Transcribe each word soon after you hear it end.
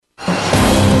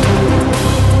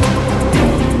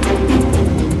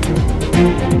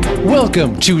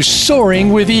Welcome to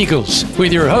Soaring with Eagles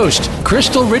with your host,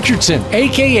 Crystal Richardson,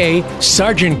 aka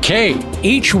Sergeant K.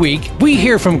 Each week, we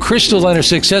hear from Crystal and her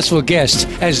successful guests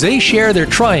as they share their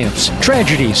triumphs,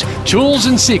 tragedies, tools,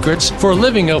 and secrets for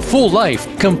living a full life,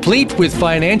 complete with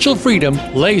financial freedom,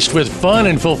 laced with fun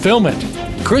and fulfillment.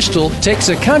 Crystal takes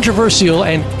a controversial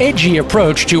and edgy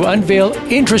approach to unveil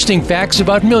interesting facts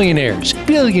about millionaires,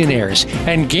 billionaires,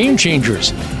 and game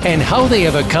changers, and how they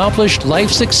have accomplished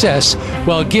life success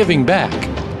while giving back.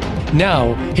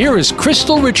 Now, here is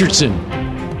Crystal Richardson.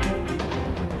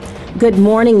 Good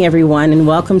morning, everyone, and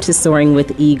welcome to Soaring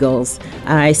with Eagles.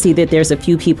 I see that there's a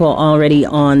few people already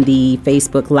on the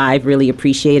Facebook Live. Really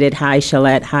appreciate it. Hi,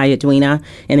 Shalette. Hi, Edwina.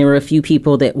 And there were a few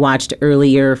people that watched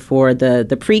earlier for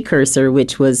the precursor,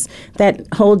 which was that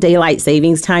whole daylight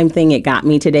savings time thing. It got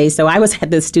me today. So I was at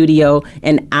the studio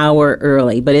an hour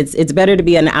early, but it's better to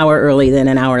be an hour early than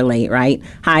an hour late, right?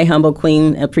 Hi, Humble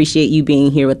Queen. Appreciate you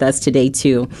being here with us today,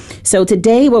 too. So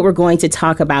today what we're going to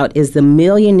talk about is the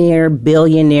millionaire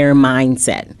billionaire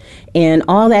mindset. And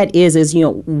all that is,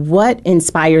 what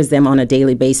inspires them on a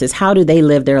daily basis? How do they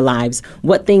live their lives?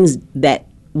 What things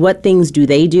do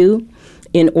they do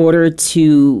in order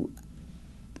to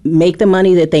make the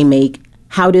money that they make?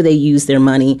 How do they use their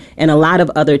money? And a lot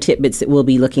of other tidbits that we'll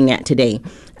be looking at today.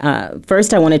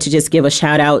 First, I wanted to just give a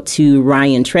shout out to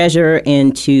Ryan Treasure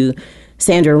and to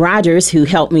Sandra Rogers, who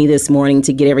helped me this morning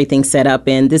to get everything set up.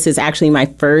 And this is actually my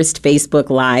first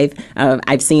Facebook Live.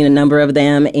 I've seen a number of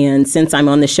them. And since I'm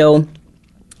on the show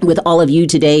with all of you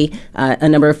today, a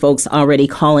number of folks already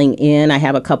calling in. I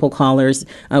have a couple callers.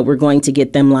 We're going to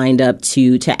get them lined up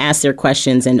to ask their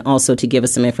questions and also to give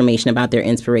us some information about their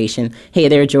inspiration. Hey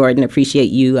there, Jordan.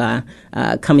 Appreciate you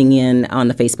coming in on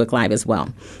the Facebook Live as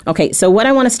well. Okay, so what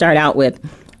I want to start out with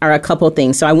are a couple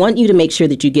things. So I want you to make sure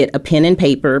that you get a pen and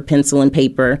paper, pencil and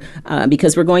paper,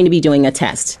 because we're going to be doing a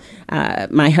test.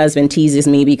 My husband teases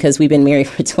me because we've been married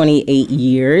for 28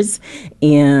 years.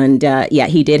 And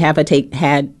he did have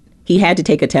he had to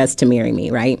take a test to marry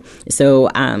me, right? So,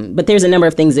 but there's a number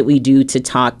of things that we do to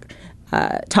talk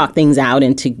things out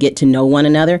and to get to know one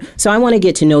another. So I want to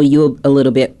get to know you a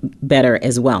little bit better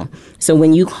as well. So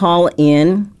when you call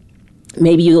in,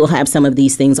 maybe you'll have some of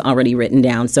these things already written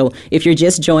down. So if you're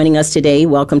just joining us today,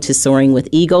 welcome to Soaring with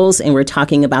Eagles, and we're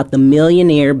talking about the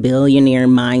millionaire billionaire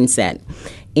mindset.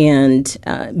 And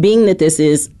being that this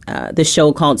is the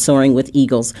show called Soaring with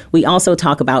Eagles, we also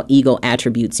talk about eagle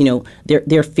attributes.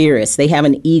 They're fierce. They have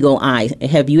an eagle eye.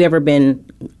 Have you ever been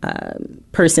a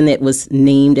person that was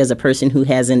named as a person who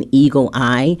has an eagle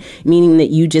eye, meaning that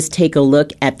you just take a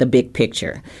look at the big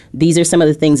picture? These are some of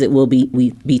the things that we'll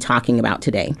be talking about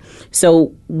today.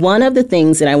 So one of the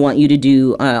things that I want you to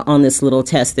do on this little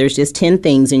test, there's just 10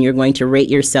 things, and you're going to rate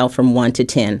yourself from 1 to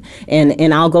 10.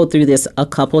 And I'll go through this a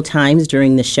couple times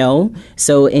during the show.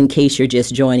 So in case you're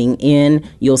just joining in,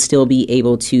 you'll still be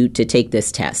able to take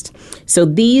this test. So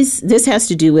this has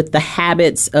to do with the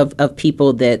habits of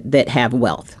people that have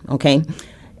wealth, okay?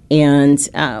 And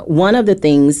one of the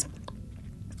things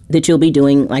that you'll be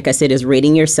doing, like I said, is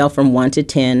rating yourself from 1 to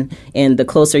 10, and the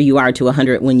closer you are to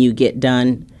 100 when you get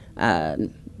done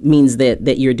means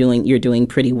that you're doing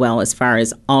pretty well as far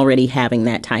as already having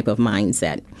that type of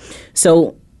mindset.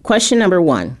 So question number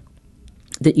 1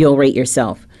 that you'll rate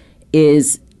yourself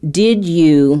is, did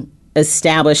you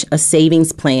establish a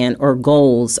savings plan or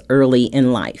goals early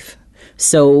in life?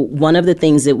 So one of the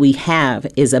things that we have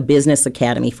is a business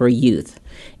academy for youth,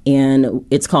 and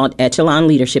it's called Echelon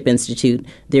Leadership Institute.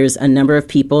 There's a number of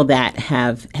people that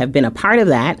have been a part of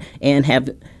that and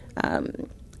have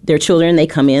their children, they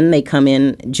come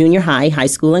in junior high, high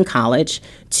school, and college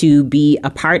to be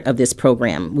a part of this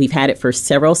program. We've had it for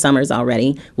several summers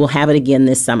already. We'll have it again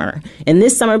this summer. And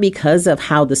this summer, because of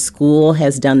how the school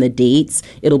has done the dates,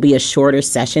 it'll be a shorter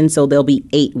session, so there'll be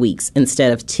 8 weeks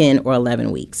instead of 10 or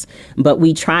 11 weeks. But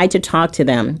we try to talk to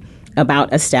them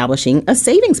about establishing a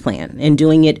savings plan and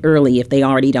doing it early if they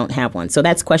already don't have one. So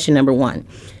that's question number 1.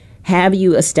 Have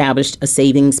you established a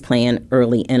savings plan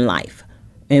early in life?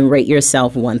 And rate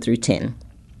yourself 1 through 10.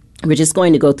 We're just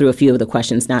going to go through a few of the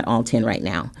questions, not all 10 right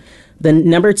now. The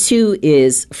number 2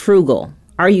 is frugal.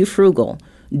 Are you frugal?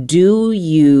 Do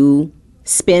you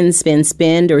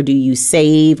spend, or do you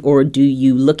save, or do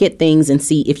you look at things and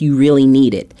see if you really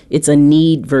need it? It's a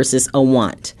need versus a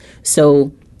want.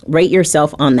 So rate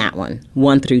yourself on that one,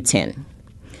 1 through 10.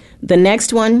 The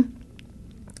next one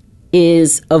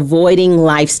is avoiding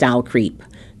lifestyle creep.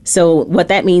 So what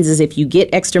that means is if you get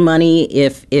extra money,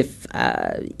 if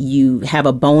you have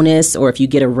a bonus, or if you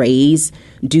get a raise,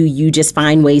 do you just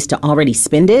find ways to already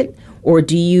spend it? Or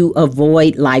do you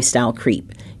avoid lifestyle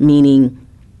creep? Meaning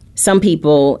some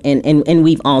people, and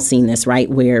we've all seen this, right,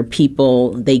 where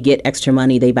people, they get extra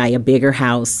money, they buy a bigger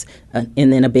house,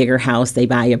 and then a bigger house, they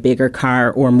buy a bigger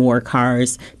car or more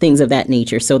cars, things of that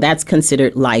nature. So that's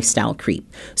considered lifestyle creep.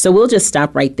 So we'll just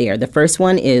stop right there. The first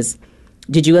one is,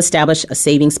 did you establish a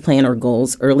savings plan or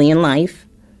goals early in life?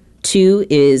 2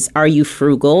 is, are you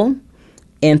frugal?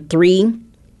 And 3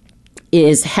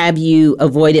 is, have you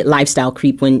avoided lifestyle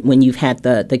creep when you've had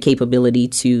the capability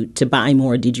to buy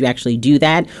more? Did you actually do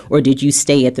that, or did you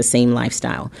stay at the same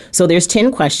lifestyle? So there's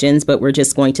 10 questions, but we're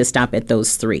just going to stop at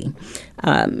those 3.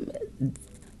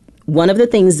 One of the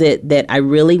things that I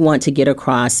really want to get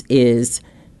across is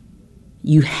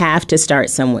you have to start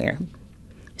somewhere.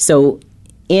 So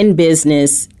in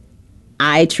business,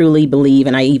 I truly believe,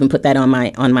 and I even put that on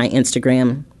my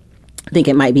Instagram, I think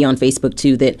it might be on Facebook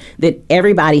too, that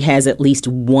everybody has at least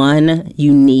one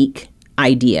unique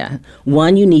idea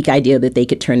that they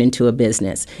could turn into a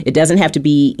business. It doesn't have to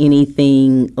be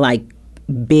anything like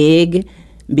big,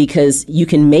 because you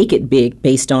can make it big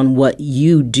based on what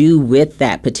you do with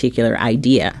that particular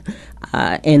idea.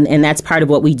 And that's part of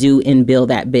what we do in Build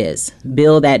That Biz.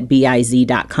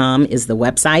 BuildThatBiz.com is the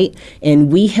website,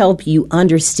 and we help you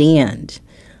understand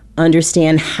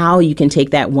how you can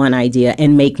take that one idea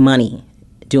and make money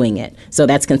doing it. So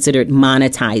that's considered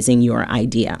monetizing your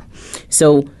idea.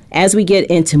 So as we get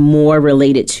into more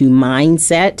related to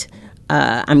mindset,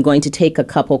 I'm going to take a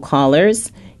couple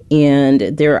callers, and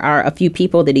there are a few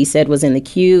people that he said was in the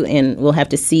queue, and we'll have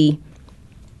to see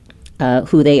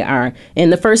who they are.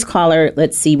 And the first caller,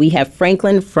 let's see, we have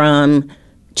Franklin from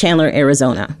Chandler,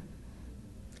 Arizona.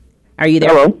 Are you there?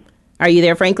 Hello. Are you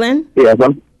there, Franklin? Yes,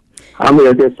 I'm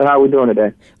here. So how are we doing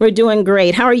today? We're doing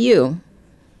great. How are you?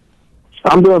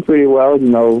 I'm doing pretty well.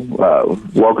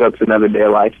 Woke up to another day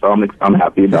of life, so I'm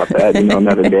happy about that.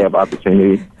 Another day of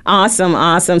opportunity.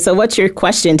 Awesome. So what's your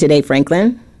question today,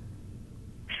 Franklin?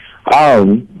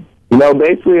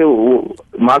 Basically,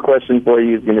 my question for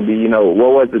you is going to be, what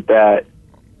was it that,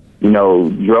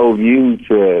 drove you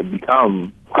to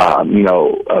become,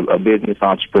 a business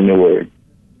entrepreneur,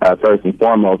 first and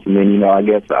foremost? And then, I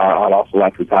guess I'd also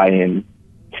like to tie in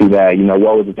to that,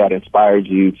 what was it that inspired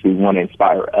you to want to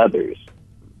inspire others,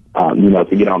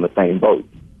 to get on the same boat?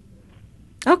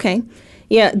 Okay.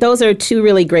 Yeah, those are 2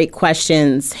 really great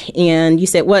questions. And you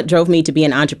said, what drove me to be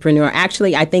an entrepreneur?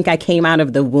 Actually, I think I came out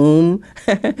of the womb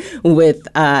with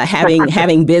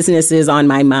having businesses on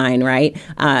my mind, right?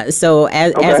 So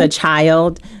as a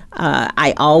child,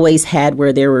 I always had,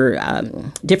 where there were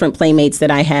different playmates that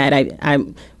I had. I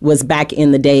was, back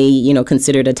in the day,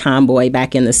 considered a tomboy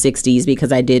back in the 60s,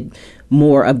 because I did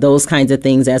more of those kinds of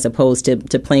things as opposed to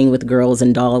playing with girls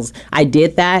and dolls. I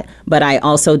did that, but I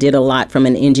also did a lot from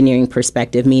an engineering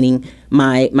perspective, meaning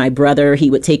my brother, he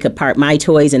would take apart my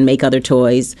toys and make other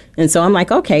toys. And so I'm like,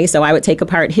 okay, so I would take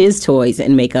apart his toys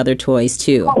and make other toys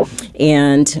too.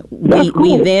 And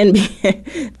we then,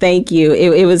 thank you.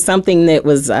 It was something that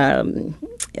was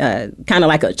kind of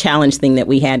like a challenge thing that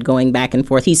we had going back and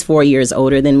forth. He's 4 years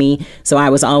older than me, so I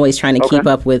was always trying to keep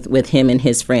up with him and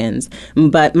his friends.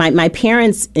 But my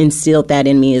parents instilled that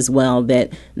in me as well,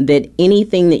 that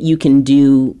anything that you can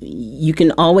do, you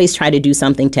can always try to do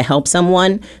something to help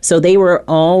someone. So they were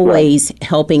always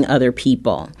helping other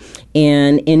people.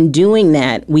 And in doing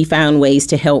that, we found ways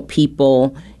to help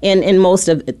people, and most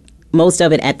of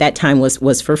it at that time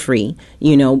was for free,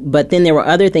 but then there were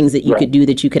other things that you could do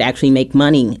that you could actually make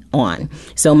money on.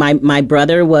 So my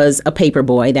brother was a paper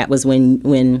boy. That was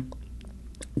when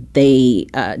they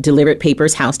delivered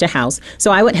papers house to house.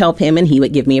 So I would help him, and he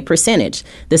would give me a percentage.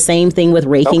 The same thing with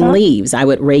raking leaves. I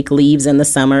would rake leaves in the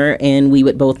summer, and we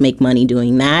would both make money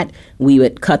doing that. We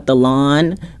would cut the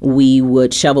lawn. We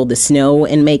would shovel the snow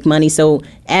and make money. So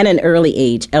at an early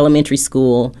age, elementary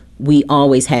school, we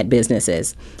always had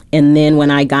businesses. And then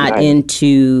when I got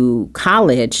into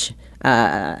college,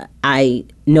 I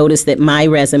noticed that my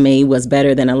resume was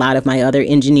better than a lot of my other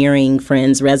engineering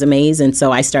friends' resumes. And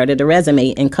so I started a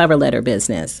resume and cover letter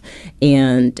business.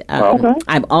 And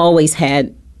I've always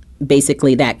had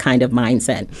basically that kind of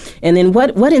mindset. And then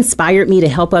what inspired me to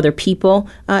help other people?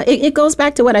 It goes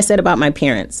back to what I said about my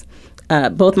parents.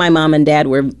 Both my mom and dad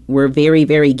were very,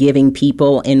 very giving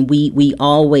people. And we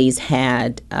always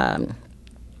had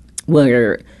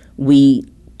where we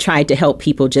tried to help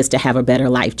people just to have a better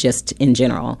life, just in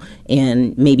general,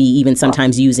 and maybe even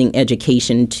sometimes using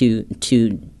education to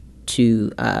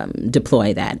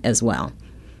deploy that as well.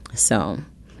 So,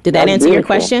 did that answer your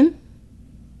question?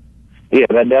 Yeah,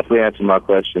 that definitely answered my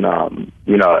question.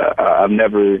 I've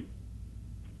never,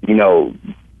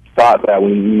 thought that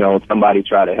when somebody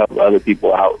tried to help other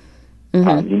people out,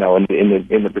 you know, in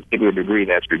the particular degree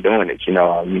that you're doing it. You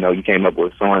know, you came up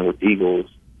with Soaring with Eagles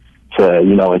to,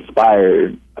 you know, inspire,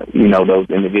 you know, those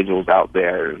individuals out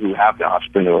there who have the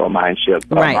entrepreneurial mindset,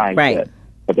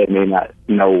 but they may not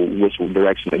know which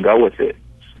direction to go with it.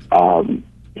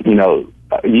 You know,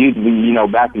 usually, you know,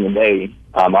 back in the day,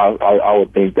 I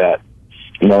would think that,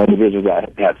 you know, individuals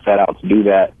that have set out to do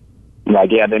that,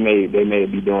 like, yeah, they may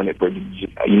be doing it for, you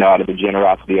know, out of the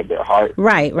generosity of their heart.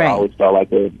 Right. I always felt like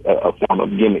there's a form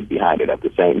of gimmick behind it at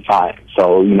the same time.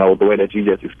 So, you know, the way that you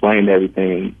just explained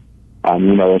everything,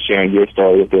 you know, and sharing your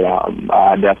story with it,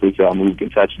 I definitely feel moved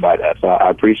and touched by that. So I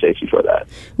appreciate you for that.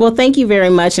 Well, thank you very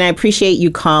much, and I appreciate you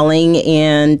calling.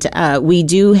 And we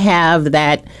do have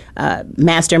that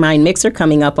Mastermind Mixer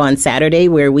coming up on Saturday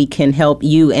where we can help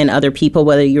you and other people,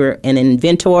 whether you're an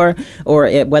inventor or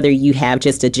whether you have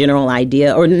just a general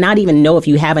idea or not even know if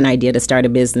you have an idea to start a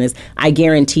business. I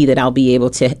guarantee that I'll be able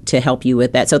to help you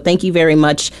with that. So thank you very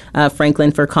much,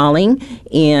 Franklin, for calling.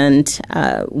 And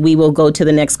we will go to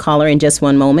the next caller in just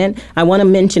one moment. I want to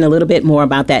mention a little bit more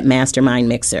about that Mastermind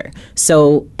Mixer.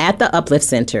 So at the Uplift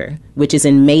Center, which is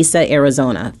in Mesa,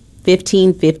 Arizona,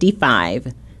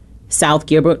 1555 South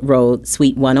Gilbert Road,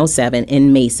 Suite 107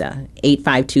 in Mesa,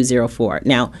 85204.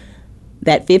 Now,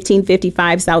 that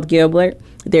 1555 South Gilbert,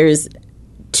 there's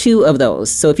two of those.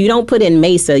 So if you don't put in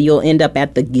Mesa, you'll end up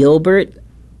at the Gilbert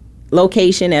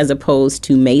location as opposed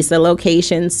to Mesa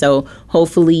location. So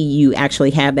hopefully you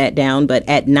actually have that down. But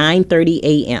at 9:30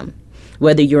 a.m.,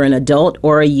 whether you're an adult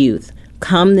or a youth,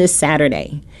 come this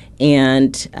Saturday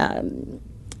and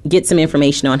get some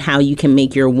information on how you can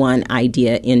make your one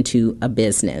idea into a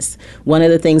business. One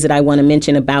of the things that I want to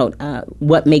mention about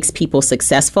what makes people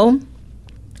successful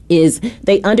is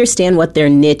they understand what their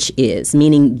niche is,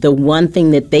 meaning the one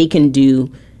thing that they can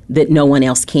do that no one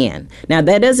else can. Now,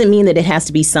 that doesn't mean that it has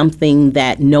to be something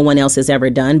that no one else has ever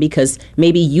done, because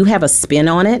maybe you have a spin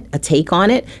on it, a take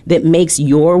on it, that makes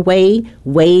your way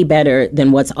better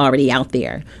than what's already out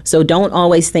there. So don't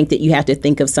always think that you have to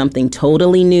think of something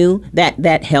totally new.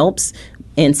 That helps.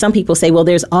 And some people say, well,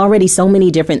 there's already so many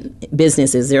different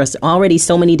businesses. There's already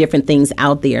so many different things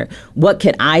out there. What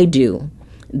could I do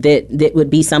that would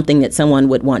be something that someone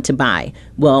would want to buy?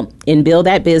 Well, in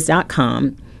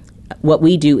buildthatbiz.com, what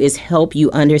we do is help you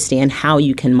understand how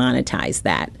you can monetize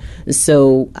that.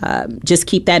 So just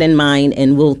keep that in mind,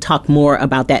 and we'll talk more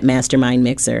about that Mastermind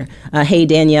Mixer. Hey,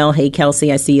 Danielle. Hey,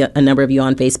 Kelsey. I see a number of you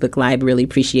on Facebook Live. Really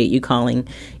appreciate you calling.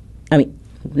 I mean,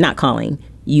 not calling.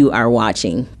 You are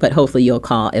watching, but hopefully you'll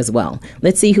call as well.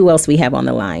 Let's see who else we have on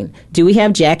the line. Do we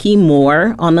have Jackie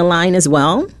Moore on the line as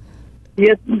well?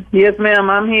 Yes, ma'am.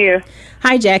 I'm here.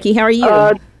 Hi, Jackie. How are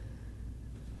you?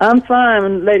 I'm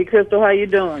fine, Lady Crystal. How you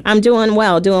doing? I'm doing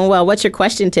well. What's your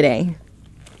question today?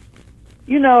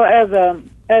 You know, as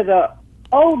a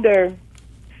older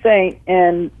saint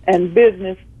and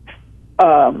business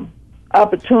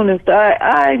opportunist,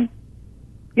 I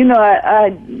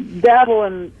dabble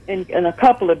in a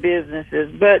couple of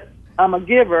businesses, but I'm a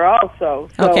giver also.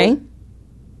 So okay.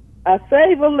 I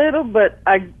save a little, but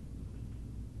I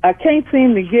can't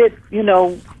seem to get,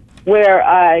 where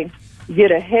I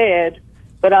get ahead.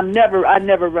 But I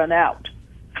never run out.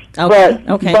 Okay.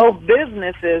 But both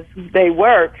businesses, they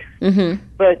work. Mm-hmm.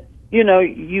 But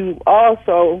you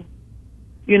also,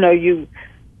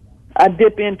 I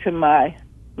dip into my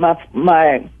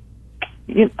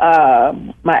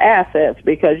assets,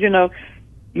 because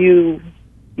you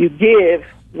give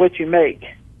what you make.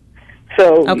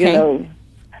 So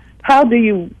how do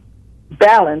you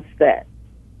balance that?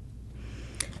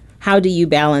 How do you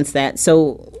balance that?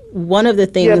 So one of the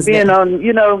things being on,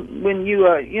 when you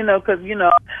are, because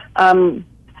I'm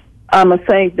a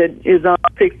saint that is on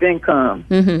fixed income.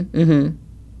 Mm-hmm. Mm-hmm.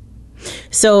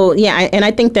 So and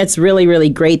I think that's really, really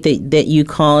great that you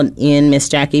called in, Miss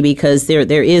Jackie, because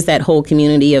there is that whole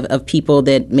community of people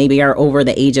that maybe are over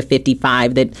the age of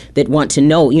 55 that want to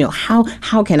know,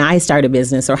 how can I start a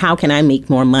business, or how can I make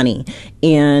more money?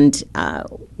 And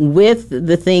with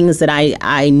the things that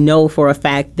I know for a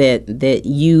fact that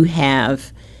you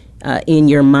have in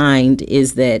your mind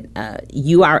is that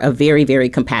you are a very, very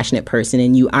compassionate person,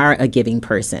 and you are a giving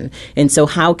person. And so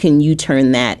how can you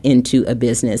turn that into a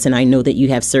business? And I know that you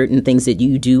have certain things that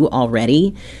you do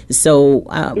already. So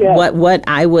what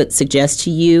I would suggest to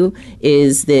you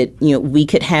is that, we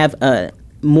could have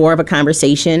more of a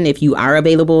conversation if you are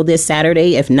available this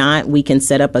Saturday. If not, we can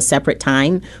set up a separate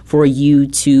time for you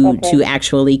to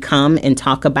actually come and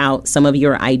talk about some of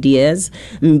your ideas,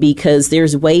 because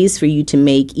there's ways for you to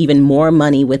make even more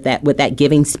money with that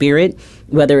giving spirit,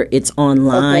 whether it's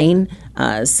online.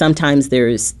 Sometimes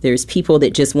there's people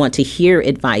that just want to hear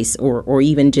advice or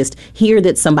even just hear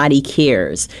that somebody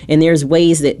cares. And there's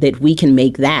ways that we can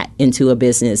make that into a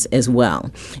business as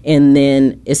well. And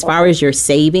then as far as your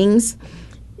savings,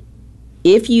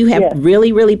 if you have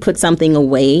really, really put something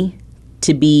away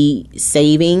to be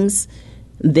savings,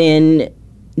 then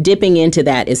dipping into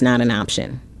that is not an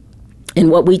option. And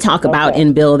what we talk about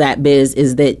in Build That Biz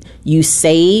is that you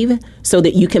save so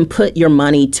that you can put your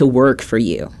money to work for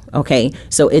you. Okay,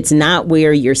 so it's not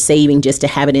where you're saving just to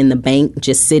have it in the bank,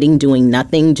 just sitting doing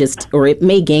nothing, or it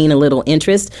may gain a little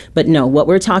interest. But no, what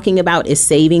we're talking about is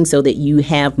saving so that you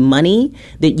have money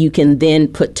that you can then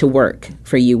put to work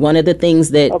for you. One of the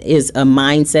things that is a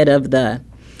mindset of the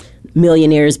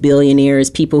millionaires, billionaires,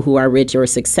 people who are rich or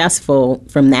successful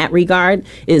from that regard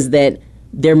is that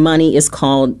their money is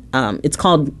called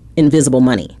invisible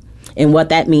money. And what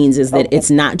that means is that it's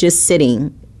not just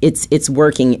sitting, it's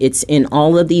working. It's in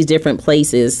all of these different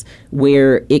places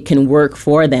where it can work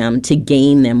for them to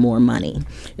gain them more money.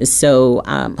 So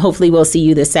hopefully we'll see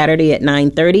you this Saturday at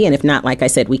 9:30. And if not, like I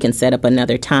said, we can set up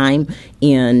another time.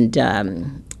 And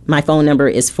my phone number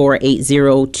is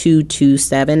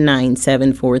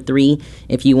 480-227-9743.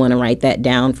 If you want to write that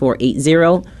down,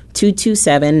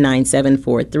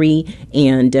 480-227-9743,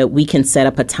 and we can set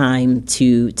up a time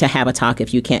to have a talk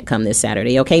if you can't come this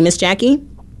Saturday. Okay, Miss Jackie?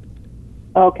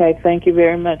 Okay, thank you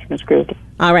very much, Miss Crystal.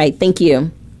 All right, thank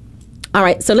you. All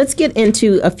right, so let's get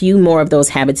into a few more of those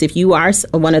habits. If you are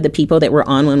one of the people that were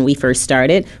on when we first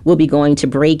started, we'll be going to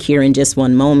break here in just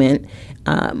one moment.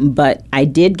 But I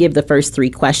did give the first 3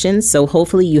 questions, so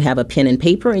hopefully you have a pen and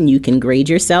paper and you can grade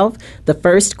yourself. The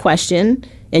first question,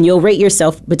 and you'll rate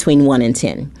yourself between 1 and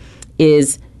 10,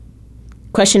 is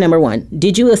question number 1.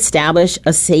 Did you establish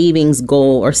a savings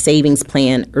goal or savings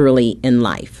plan early in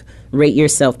life? Rate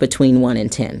yourself between 1 and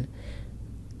 10.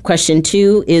 Question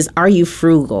 2 is, are you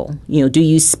frugal? Do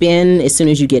you spend as soon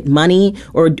as you get money,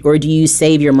 or do you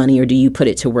save your money, or do you put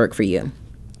it to work for you?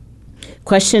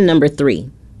 Question number 3,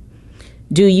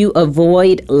 do you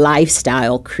avoid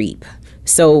lifestyle creep?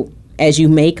 So as you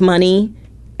make money,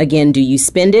 again, do you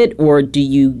spend it, or do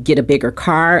you get a bigger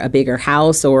car, a bigger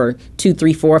house, or 2,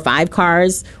 3, 4, 5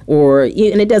 cars?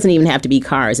 And it doesn't even have to be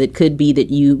cars. It could be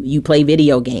that you play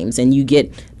video games and you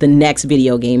get the next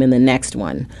video game and the next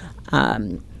one.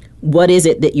 What is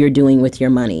it that you're doing with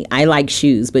your money? I like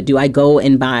shoes, but do I go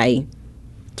and buy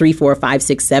 3, 4, 5,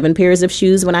 6, 7 pairs of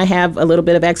shoes when I have a little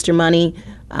bit of extra money?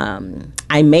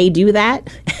 I may do that,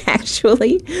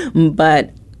 actually, but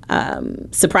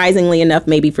surprisingly enough,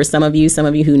 maybe for some of you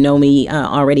who know me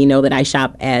already know that I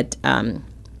shop at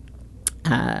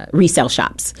resale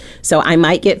shops. So I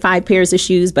might get 5 pairs of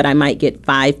shoes, but I might get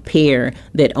 5 pair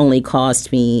that only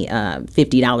cost me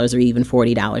 $50 or even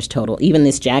 $40 total. Even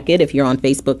this jacket, if you're on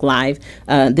Facebook Live,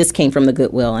 this came from the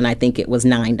Goodwill, and I think it was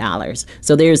 $9.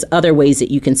 So there's other ways that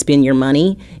you can spend your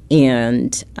money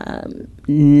and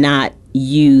not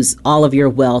use all of your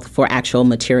wealth for actual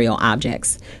material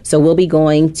objects. So we'll be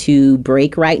going to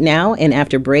break right now, and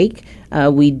after break,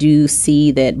 we do see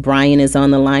that Brian is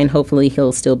on the line. Hopefully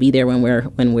he'll still be there when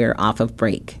we're off of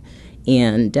break.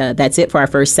 And that's it for our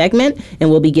first segment, and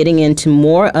we'll be getting into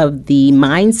more of the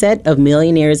mindset of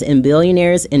millionaires and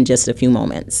billionaires in just a few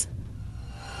moments.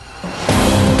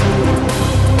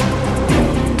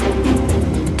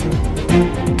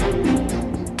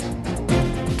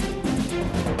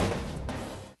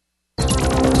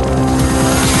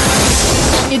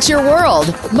 It's your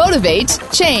world. Motivate,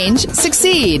 change,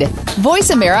 succeed.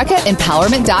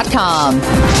 VoiceAmericaEmpowerment.com.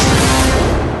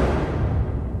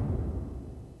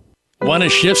 Want to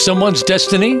shift someone's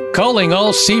destiny? Calling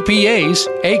all CPAs,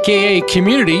 aka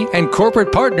community and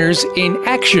corporate partners in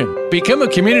action. Become a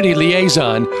community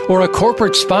liaison or a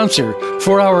corporate sponsor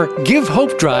for our Give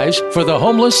Hope drives for the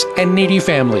homeless and needy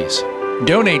families.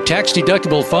 Donate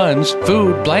tax-deductible funds,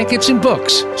 food, blankets, and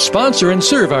books. Sponsor and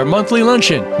serve our monthly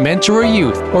luncheon, mentor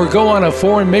youth, or go on a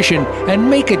foreign mission and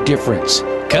make a difference.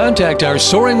 Contact our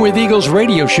Soaring with Eagles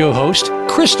radio show host,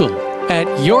 Crystal, at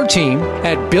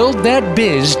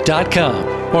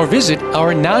yourteam@buildthatbiz.com or visit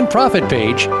our nonprofit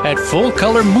page at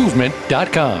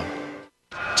fullcolormovement.com.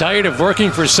 Tired of working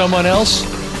for someone else?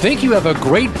 Think you have a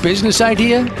great business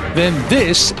idea? Then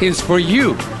this is for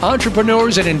you,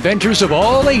 entrepreneurs and inventors of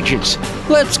all ages.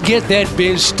 Let's get that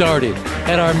biz started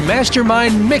at our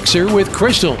Mastermind Mixer with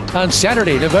Crystal on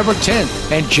Saturday, November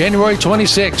 10th and January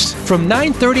 26th from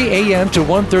 9:30 a.m. to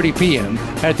 1:30 p.m.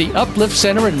 at the Uplift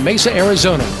Center in Mesa,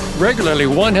 Arizona. Regularly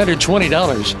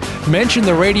 $120. Mention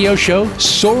the radio show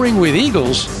Soaring with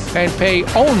Eagles and pay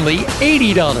only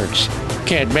 $80.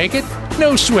 Can't make it?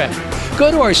 No sweat. Go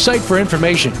to our site for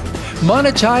information.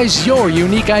 Monetize your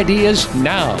unique ideas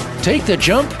now. Take the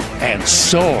jump and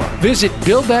soar. Visit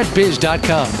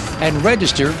buildthatbiz.com and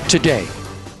register today.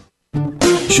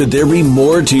 Should there be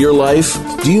more to your life?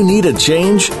 Do you need a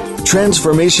change?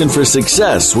 Transformation for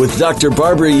Success with Dr.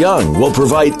 Barbara Young will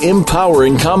provide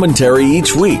empowering commentary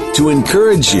each week to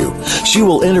encourage you. She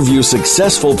will interview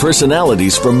successful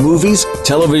personalities from movies,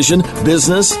 television,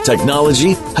 business,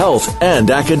 technology, health,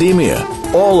 and academia.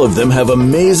 All of them have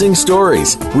amazing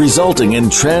stories, resulting in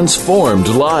transformed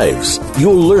lives.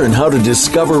 You'll learn how to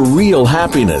discover real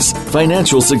happiness,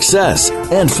 financial success,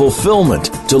 and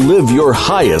fulfillment to live your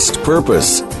highest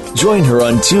purpose. Join her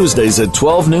on Tuesdays at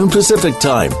 12 noon Pacific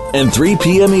Time and 3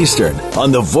 p.m. Eastern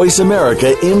on the Voice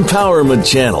America Empowerment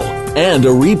Channel, and a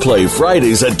replay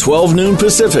Fridays at 12 noon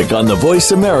Pacific on the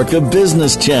Voice America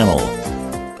Business Channel.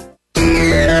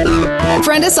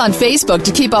 Friend us on Facebook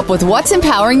to keep up with what's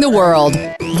empowering the world.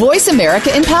 Voice America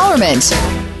Empowerment.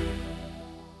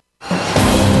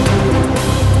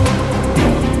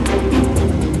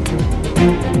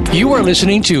 You are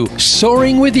listening to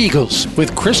Soaring with Eagles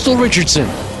with Crystal Richardson.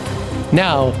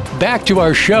 Now, back to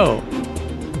our show.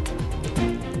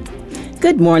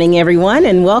 Good morning, everyone,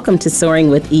 and welcome to Soaring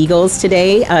with Eagles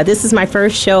today. This is my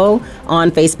first show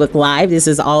on Facebook Live. This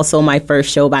is also my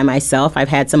first show by myself. I've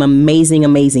had some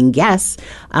amazing guests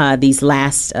these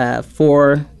last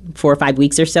 4 or 5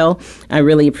 weeks or so. I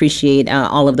really appreciate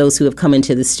all of those who have come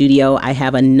into the studio. I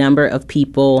have a number of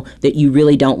people that you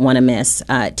really don't want to miss.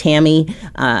 Tammy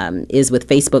is with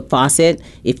Facebook Faucet.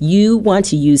 If you want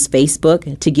to use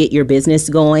Facebook to get your business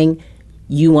going,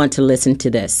 you want to listen to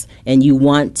this, and you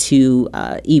want to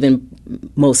even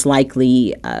most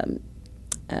likely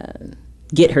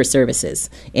get her services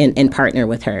and partner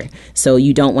with her. So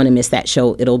you don't want to miss that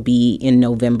show. It'll be in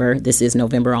November. This is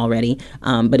November already,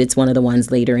 but it's one of the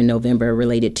ones later in November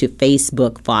related to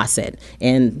Facebook Faucet.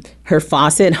 And her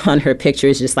faucet on her picture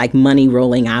is just like money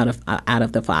rolling out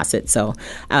of the faucet. So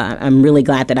I'm really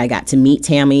glad that I got to meet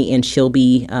Tammy, and she'll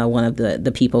be one of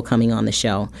the people coming on the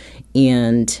show,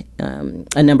 and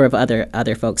a number of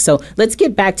other folks. So let's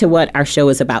get back to what our show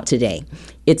is about today.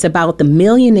 It's about the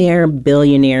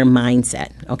millionaire-billionaire mindset,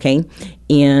 okay?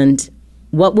 And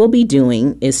what we'll be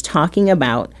doing is talking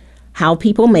about how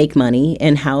people make money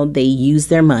and how they use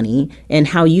their money, and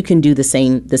how you can do the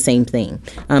same thing.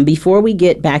 Before we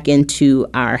get back into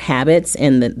our habits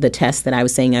and the test that I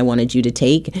was saying I wanted you to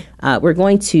take, we're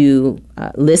going to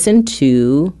listen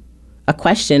to a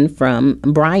question from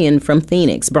Brian from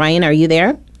Phoenix. Brian, are you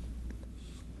there?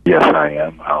 Yes, I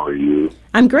am. How are you?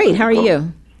 I'm great. How are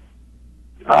you?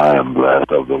 I am blessed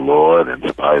of the Lord in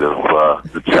spite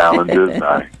of the challenges.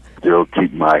 I still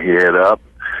keep my head up.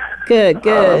 Good.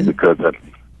 Because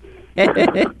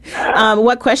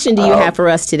what question do you have for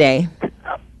us today?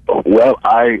 Well,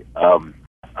 my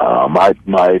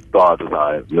thought as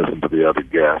I listened to the other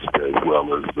guests, as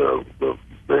well as the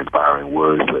inspiring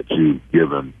words that you've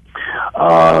given.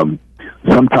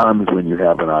 Sometimes when you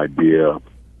have an idea,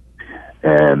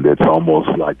 and it's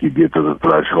almost like you get to the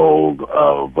threshold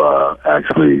of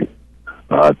actually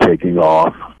taking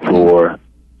off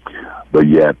but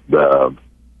yet the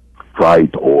fright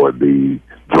or the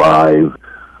drive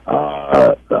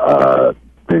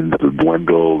tends to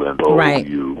dwindle, and so right.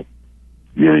 you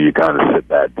kind of sit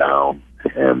back down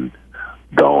and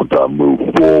don't move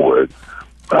forward.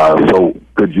 So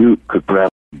could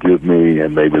perhaps give me,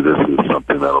 and maybe this is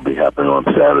something that'll be happening on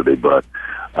Saturday, but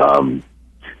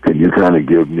can you kind of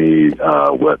give me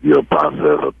what your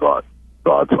process or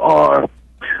thoughts are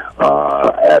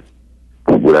at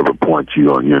whatever point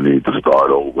you need to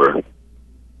start over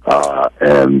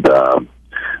and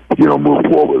move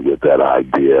forward with that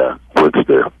idea? What's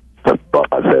the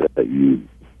process that you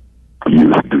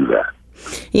use to do that?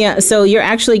 Yeah, so you're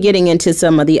actually getting into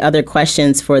some of the other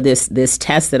questions for this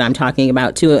test that I'm talking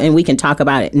about too, and we can talk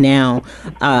about it now,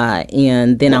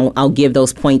 and then I'll give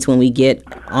those points when we get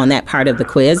on that part of the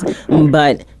quiz.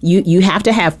 But you have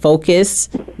to have focus,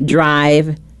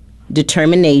 drive,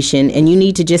 determination, and you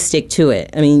need to just stick to it.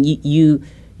 I mean,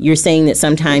 you're saying that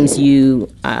sometimes you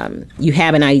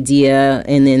have an idea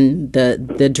and then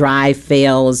the drive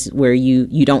fails, where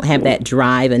you don't have that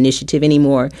drive initiative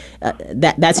anymore.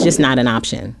 That's just not an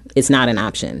option. It's not an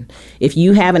option. If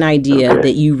you have an idea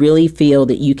that you really feel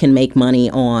that you can make money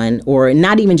on, or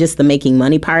not even just the making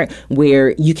money part,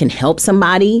 where you can help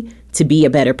somebody to be a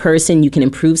better person, you can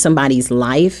improve somebody's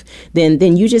life,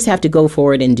 then you just have to go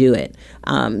forward and do it.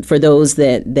 For those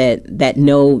that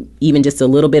know even just a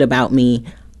little bit about me,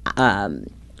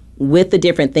 with the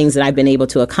different things that I've been able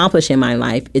to accomplish in my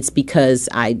life, it's because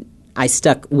I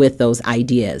stuck with those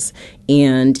ideas.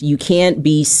 And you can't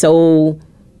be so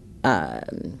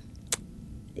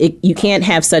you can't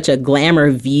have such a glamour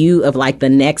view of like the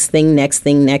next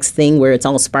thing, where it's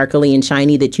all sparkly and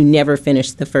shiny that you never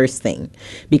finish the first thing,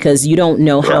 because you don't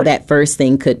know how that first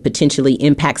thing could potentially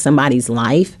impact somebody's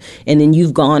life. And then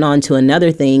you've gone on to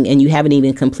another thing and you haven't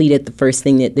even completed the first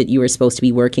thing that you were supposed to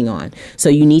be working on. So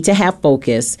you need to have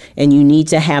focus and you need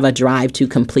to have a drive to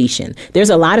completion. There's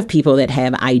a lot of people that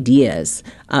have ideas,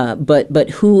 but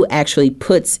who actually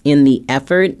puts in the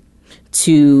effort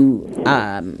to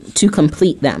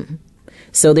complete them.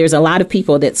 So there's a lot of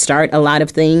people that start a lot of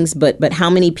things, but how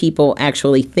many people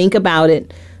actually think about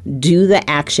it, do the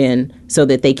action so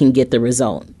that they can get the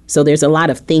result? So there's a lot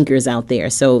of thinkers out there.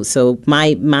 So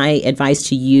my advice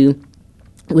to you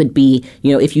would be,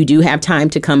 if you do have time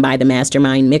to come by the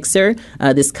Mastermind Mixer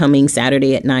this coming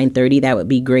Saturday at 9:30, that would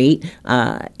be great.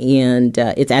 And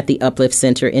it's at the Uplift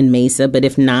Center in Mesa. But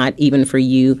if not, even for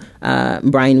you,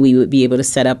 Brian, we would be able to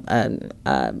set up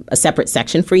a separate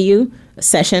section for you, a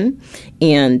session.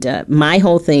 And my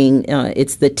whole thing,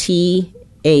 it's the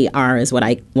TAR is what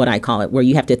I call it, where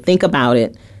you have to think about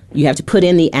it. You have to put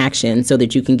in the action so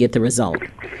that you can get the result.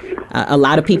 A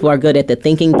lot of people are good at the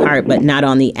thinking part, but not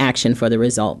on the action for the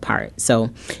result part. So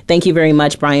thank you very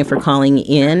much, Brian, for calling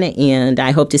in, and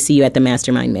I hope to see you at the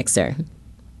Mastermind Mixer.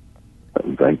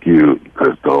 Thank you,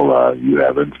 Crystal. You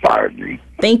have inspired me.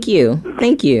 Thank you.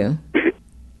 Thank you.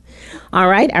 All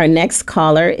right, our next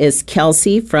caller is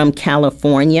Kelsey from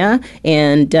California,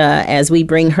 and as we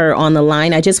bring her on the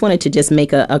line, I just wanted to just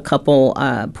make a couple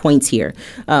points here.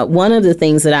 One of the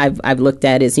things that I've looked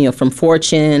at is, from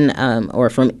Fortune or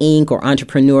from Inc. or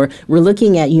Entrepreneur, we're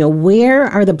looking at, where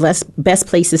are the best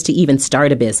places to even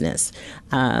start a business?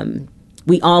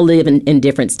 We all live in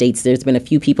different states. There's been a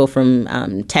few people from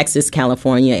Texas,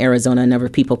 California, Arizona, a number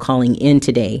of people calling in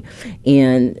today.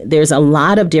 And there's a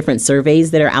lot of different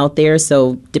surveys that are out there.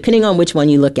 So depending on which one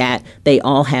you look at, they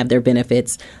all have their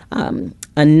benefits.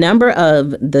 A number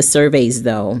of the surveys,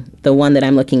 though, the one that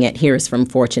I'm looking at here is from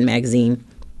Fortune magazine,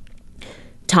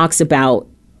 talks about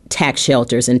tax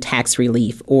shelters and tax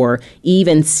relief, or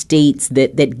even states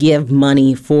that give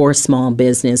money for small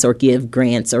business or give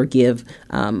grants or give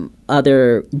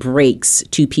other breaks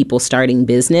to people starting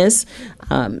business.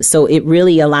 So it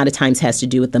really a lot of times has to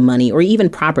do with the money or even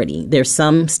property. There's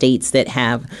some states that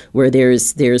have where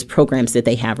there's programs that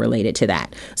they have related to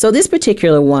that. So this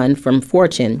particular one from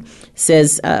Fortune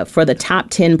says for the top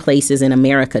 10 places in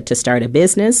America to start a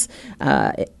business,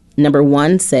 number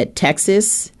one said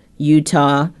Texas,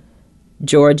 Utah,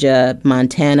 Georgia,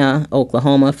 Montana,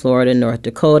 Oklahoma, Florida, North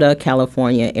Dakota,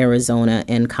 California, Arizona,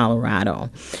 and Colorado.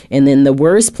 And then the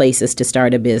worst places to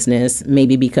start a business,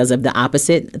 maybe because of the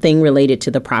opposite thing related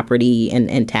to the property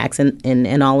and tax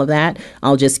and all of that,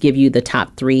 I'll just give you the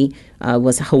top three,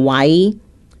 was Hawaii,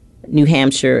 New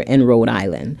Hampshire, and Rhode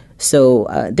Island. So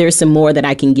there's some more that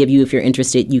I can give you if you're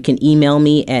interested. You can email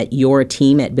me at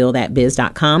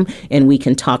yourteam@buildthatbiz.com, and we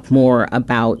can talk more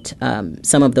about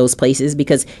some of those places.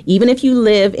 Because even if you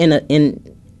live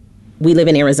we live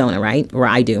in Arizona, right? Or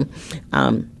I do.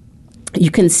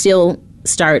 You can still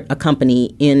start a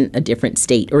company in a different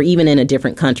state or even in a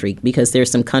different country, because there's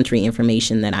some country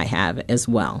information that I have as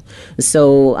well.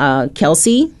 So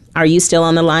Kelsey, are you still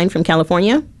on the line from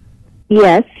California?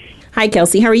 Yes. Hi,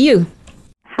 Kelsey. How are you?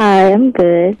 Hi, I'm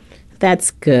good. That's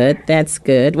good. That's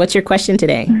good. What's your question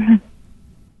today?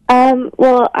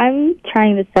 Well, I'm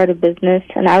trying to start a business,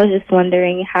 and I was just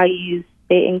wondering how you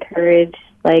stay encouraged,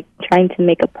 like trying to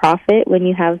make a profit when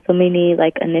you have so many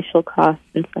like initial costs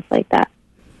and stuff like that.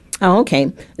 Oh,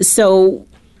 okay. So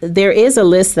there is a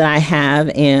list that I have,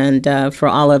 and for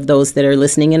all of those that are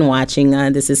listening and watching,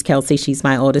 this is Kelsey. She's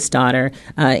my oldest daughter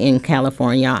in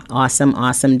California.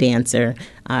 Awesome dancer.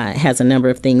 Has a number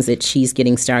of things that she's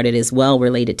getting started as well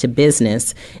related to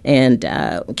business. And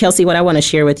Kelsey, what I want to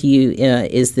share with you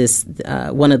is this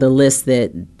one of the lists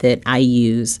that I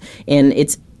use, and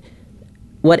it's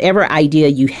whatever idea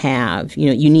you have,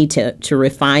 you need to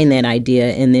refine that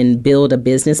idea and then build a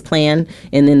business plan.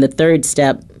 And then the third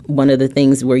step, one of the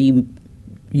things where you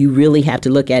really have to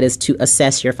look at is to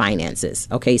assess your finances.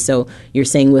 Okay, so you're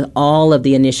saying with all of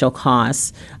the initial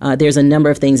costs, there's a number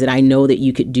of things that I know that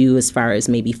you could do as far as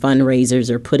maybe fundraisers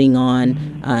or putting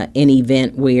on an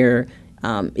event where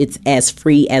it's as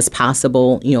free as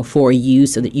possible, for you,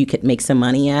 so that you could make some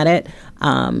money at it,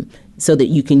 so that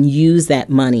you can use that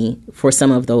money for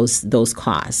some of those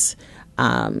costs.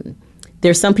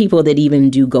 There's some people that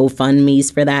even do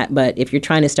GoFundMes for that, but if you're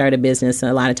trying to start a business,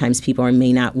 a lot of times people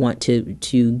may not want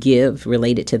to give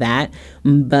related to that.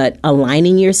 But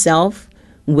aligning yourself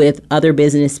with other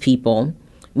business people,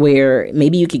 where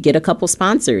maybe you could get a couple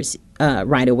sponsors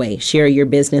right away, share your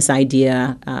business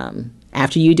idea,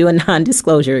 after you do a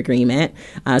non-disclosure agreement,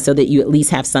 so that you at least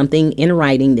have something in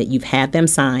writing that you've had them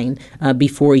sign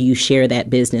before you share that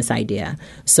business idea.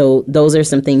 So those are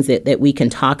some things that we can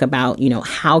talk about.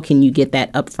 How can you get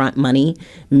that upfront money?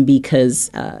 Because,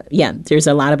 there's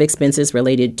a lot of expenses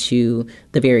related to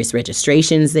the various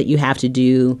registrations that you have to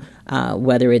do,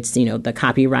 whether it's, the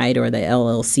copyright or the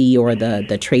LLC or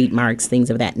the trademarks, things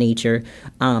of that nature.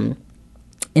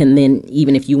 And then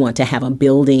even if you want to have a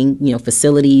building,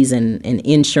 facilities and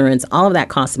insurance, all of that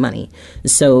costs money.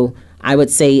 So I would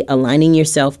say aligning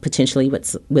yourself potentially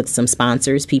with some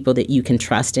sponsors, people that you can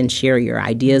trust and share your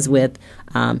ideas with,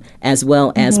 as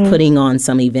well as putting on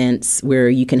some events where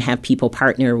you can have people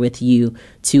partner with you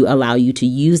to allow you to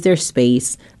use their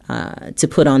space to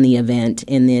put on the event.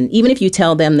 And then even if you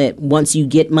tell them that once you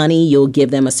get money, you'll give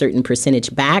them a certain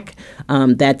percentage back,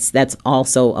 that's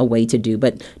also a way to do.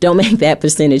 But don't make that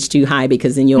percentage too high,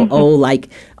 because then you'll owe like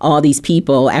all these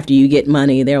people after you get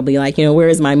money. They'll be like, where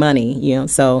is my money?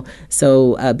 So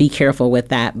be careful with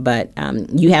that. But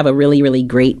you have a really, really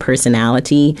great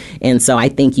personality. And so I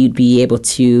think you'd be able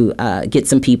to get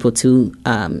some people to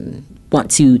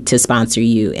want to sponsor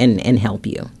you and help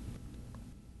you.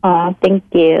 Oh, thank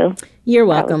you. You're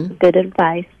welcome. That was good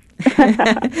advice.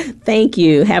 Thank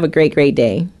you. Have a great, great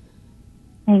day.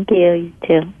 Thank you. You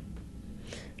too.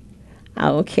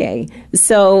 Okay.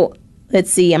 So let's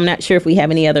see. I'm not sure if we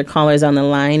have any other callers on the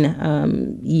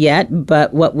line yet,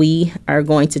 but what we are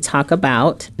going to talk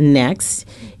about next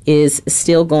is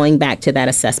still going back to that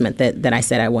assessment that I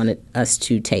said I wanted us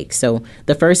to take. So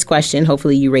the first question,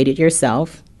 hopefully you rated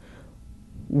yourself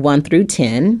 1 through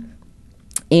 10.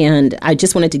 And I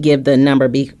just wanted to give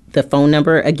the phone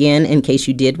number again in case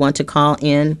you did want to call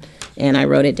in. And I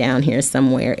wrote it down here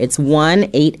somewhere. It's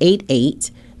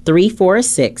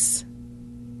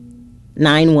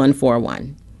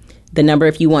 1-888-346-9141. The number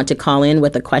if you want to call in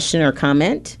with a question or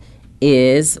comment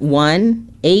is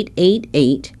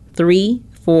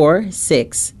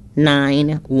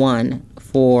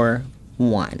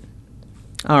 1-888-346-9141.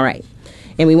 All right.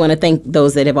 And we want to thank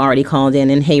those that have already called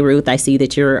in. And hey, Ruth, I see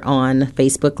that you're on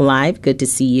Facebook Live. Good to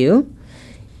see you.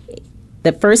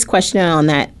 The first question on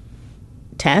that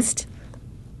test,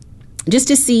 just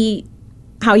to see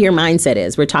how your mindset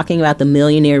is. We're talking about the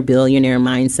millionaire, billionaire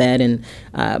mindset and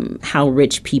how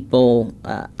rich people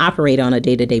operate on a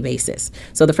day-to-day basis.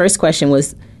 So the first question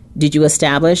was, did you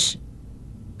establish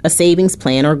a savings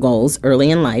plan or goals early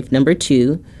in life? Number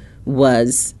 2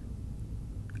 was,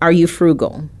 are you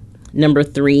frugal? Number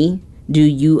 3, do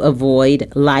you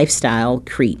avoid lifestyle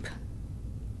creep?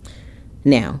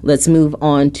 Now, let's move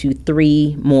on to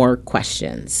 3 more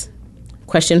questions.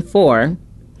 Question 4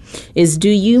 is, do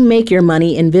you make your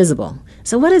money invisible?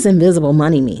 So what does invisible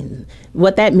money mean?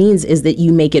 What that means is that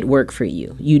you make it work for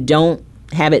you. You don't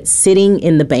have it sitting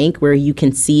in the bank where you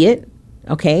can see it,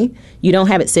 okay? You don't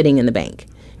have it sitting in the bank.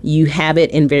 You have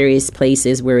it in various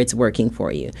places where it's working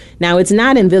for you. Now, it's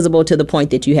not invisible to the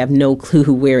point that you have no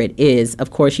clue where it is.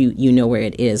 Of course, you know where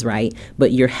it is, right?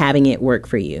 But you're having it work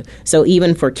for you. So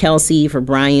even for Kelsey, for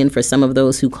Brian, for some of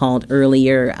those who called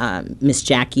earlier, Miss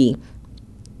Jackie,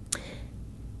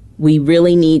 we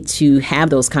really need to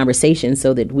have those conversations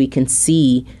so that we can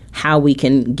see how we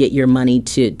can get your money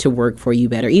to work for you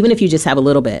better. Even if you just have a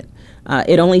little bit.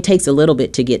 It only takes a little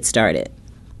bit to get started.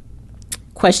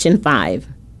 Question 5.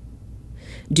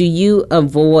 Do you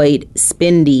avoid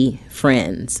spendy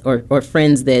friends or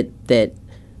friends that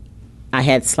I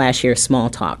had / here small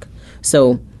talk?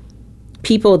 So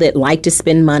people that like to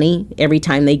spend money every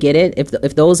time they get it,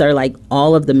 if those are like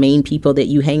all of the main people that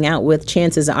you hang out with,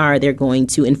 chances are they're going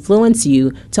to influence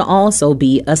you to also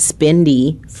be a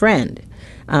spendy friend.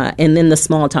 And then the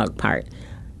small talk part.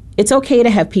 It's okay to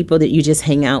have people that you just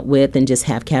hang out with and just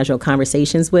have casual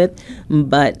conversations with,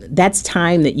 but that's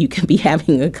time that you could be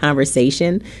having a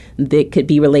conversation that could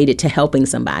be related to helping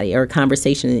somebody, or a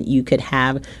conversation that you could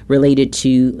have related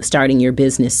to starting your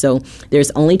business. So there's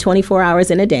only 24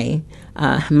 hours in a day.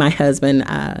 My husband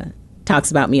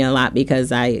talks about me a lot because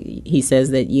he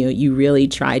says that you really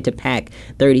try to pack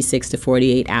 36 to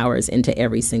 48 hours into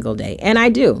every single day. And I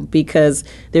do, because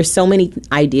there's so many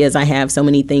ideas I have, so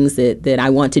many things that I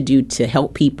want to do to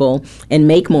help people and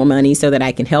make more money so that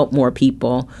I can help more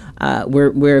people.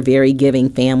 We're a very giving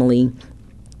family.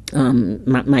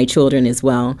 My children as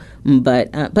well.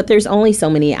 But there's only so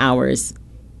many hours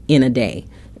in a day.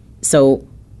 So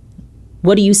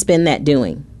what do you spend that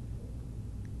doing?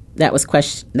 That was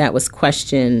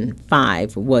question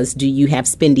 5, was, do you have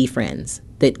spendy friends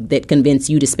that convince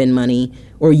you to spend money,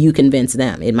 or you convince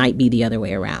them? It might be the other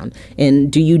way around.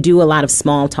 And do you do a lot of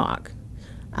small talk?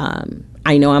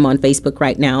 I know I'm on Facebook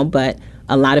right now, but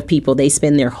A lot of people, they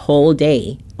spend their whole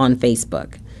day on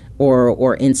Facebook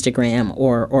or Instagram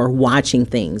or watching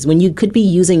things, when you could be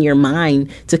using your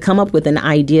mind to come up with an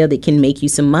idea that can make you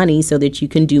some money so that you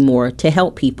can do more to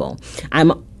help people.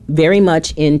 I'm very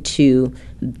much into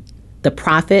the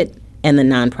profit and the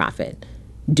nonprofit.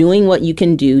 Doing what you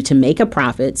can do to make a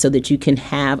profit so that you can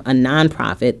have a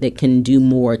nonprofit that can do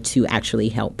more to actually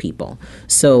help people.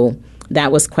 So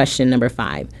that was question number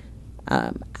 5.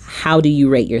 How do you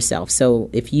rate yourself? So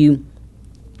if you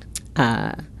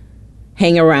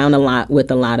hang around a lot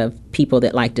with a lot of people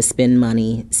that like to spend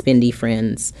money, spendy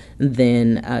friends,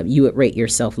 then you would rate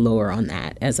yourself lower on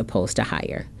that as opposed to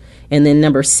higher. And then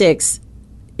number 6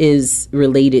 is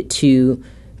related to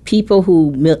people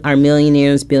who are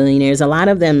millionaires, billionaires. A lot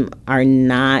of them are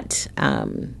not,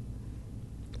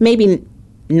 they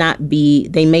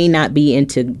may not be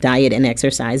into diet and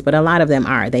exercise, but a lot of them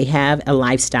are. They have a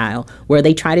lifestyle where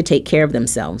they try to take care of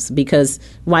themselves. Because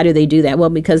why do they do that? Well,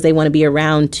 because they want to be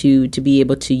around to be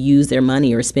able to use their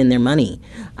money or spend their money,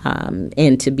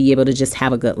 and to be able to just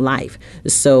have a good life.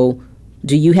 So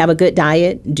do you have a good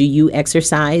diet? Do you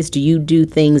exercise? Do you do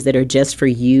things that are just for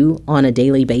you on a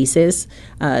daily basis?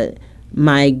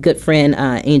 My good friend,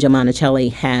 Angel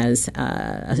Monticelli, has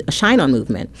a Shine On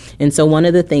movement. And so one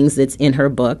of the things that's in her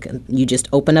book, you just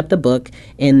open up the book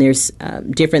and there's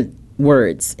different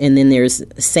words, and then there's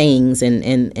sayings and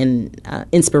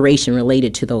inspiration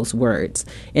related to those words.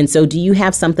 And so do you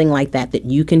have something like that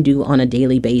you can do on a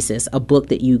daily basis, a book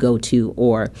that you go to,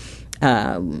 or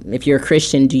if you're a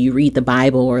Christian, do you read the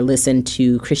Bible or listen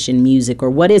to Christian music?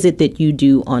 Or what is it that you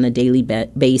do on a daily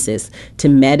basis to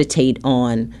meditate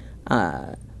on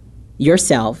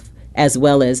yourself as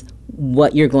well as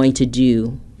what you're going to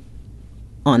do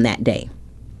on that day?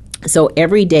 So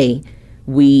every day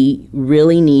we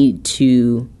really need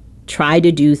to try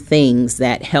to do things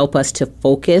that help us to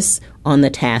focus on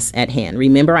the task at hand.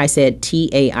 Remember, I said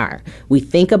TAR. We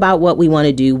think about what we want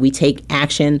to do. We take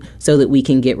action so that we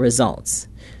can get results.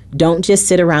 Don't just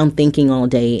sit around thinking all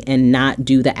day and not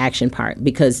do the action part,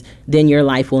 because then your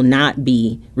life will not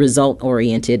be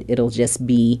result-oriented. It'll just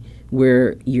be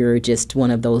where you're just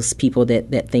one of those people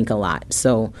that think a lot.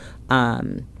 So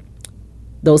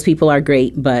those people are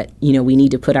great, but we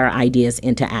need to put our ideas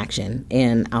into action.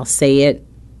 And I'll say it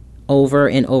over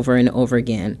and over and over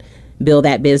again.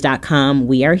 BuildThatBiz.com,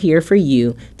 we are here for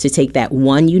you to take that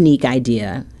one unique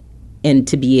idea and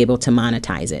to be able to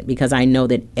monetize it, because I know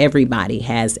that everybody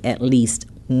has at least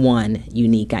one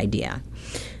unique idea.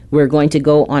 We're going to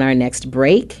go on our next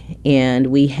break, and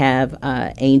we have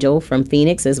Angel from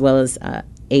Phoenix as well as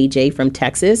AJ from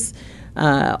Texas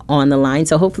on the line.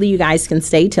 So hopefully you guys can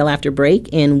stay till after break,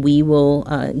 and we will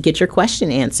get your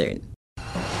question answered.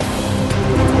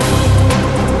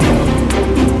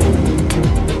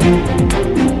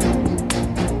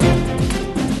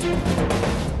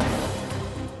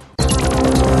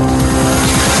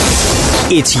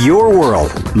 It's your world.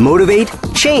 Motivate,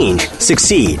 change,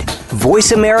 succeed.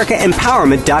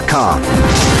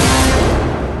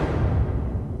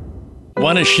 VoiceAmericaEmpowerment.com.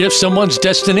 Want to shift someone's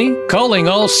destiny? Calling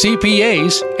all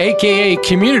CPAs, aka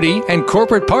community and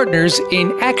corporate partners,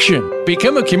 in action.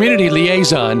 Become a community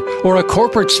liaison or a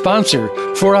corporate sponsor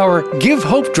for our Give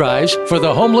Hope drives for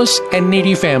the homeless and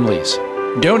needy families.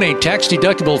 Donate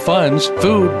tax-deductible funds,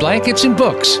 food, blankets, and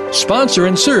books. Sponsor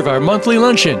and serve our monthly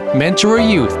luncheon, mentor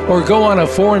youth, or go on a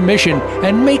foreign mission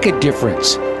and make a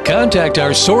difference. Contact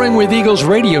our Soaring with Eagles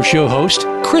radio show host,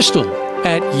 Crystal,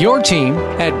 at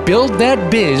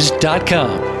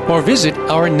yourteam@buildthatbiz.com, or visit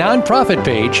our nonprofit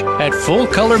page at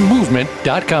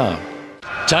fullcolormovement.com.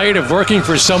 Tired of working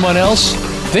for someone else?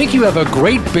 Think you have a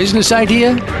great business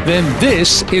idea? Then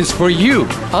this is for you,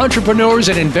 entrepreneurs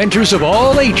and inventors of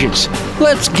all ages.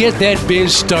 Let's get that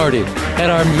biz started at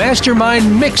our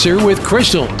Mastermind Mixer with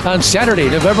Crystal on Saturday,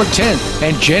 November 10th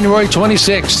and January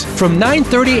 26th from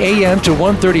 9:30 a.m. to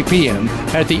 1:30 p.m.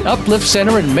 at the Uplift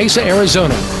Center in Mesa,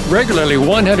 Arizona. Regularly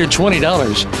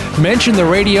 $120. Mention the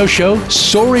radio show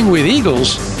Soaring with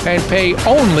Eagles and pay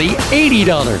only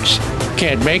 $80.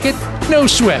 Can't make it? No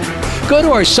sweat. Go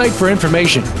to our site for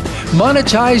information.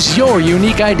 Monetize your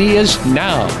unique ideas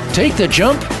now. Take the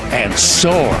jump and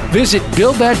soar. Visit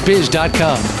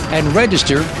BuildThatBiz.com and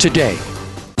register today.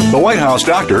 The White House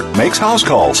doctor makes house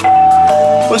calls.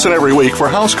 Listen every week for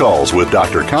House Calls with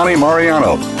Dr. Connie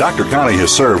Mariano. Dr. Connie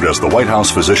has served as the White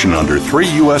House physician under 3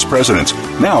 U.S. presidents.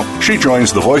 Now, she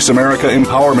joins the Voice America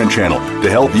Empowerment Channel to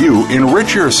help you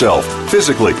enrich yourself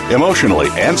physically, emotionally,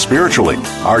 and spiritually.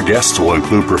 Our guests will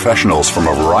include professionals from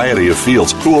a variety of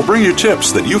fields who will bring you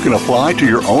tips that you can apply to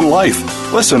your own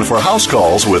life. Listen for House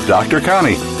Calls with Dr.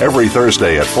 Connie every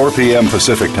Thursday at 4 p.m.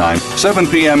 Pacific Time, 7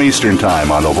 p.m. Eastern Time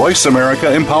on the Voice America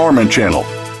Empowerment Channel.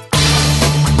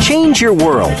 Change your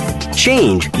world.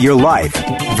 Change your life.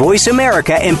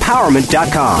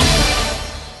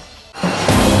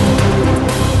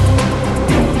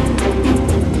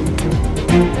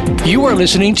 VoiceAmericaEmpowerment.com. You are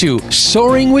listening to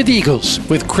Soaring with Eagles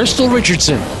with Crystal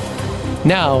Richardson.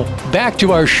 Now, back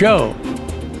to our show.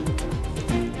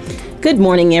 Good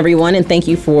morning, everyone, and thank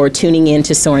you for tuning in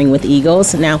to Soaring with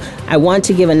Eagles. Now, I want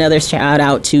to give another shout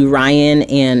out to Ryan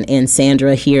and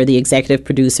Sandra here, the executive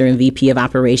producer and VP of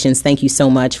operations. Thank you so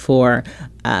much for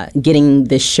getting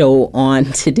this show on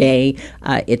today.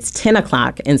 It's 10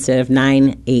 o'clock instead of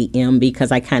 9 a.m.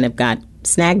 because I kind of got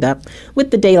snagged up with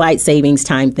the daylight savings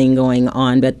time thing going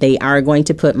on, but they are going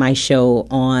to put my show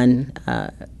on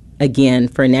again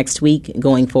for next week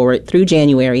going forward through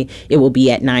January. It will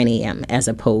be at 9 a.m. as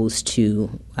opposed to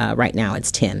right now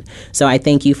it's 10. So I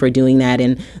thank you for doing that.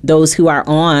 And those who are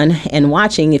on and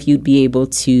watching, if you'd be able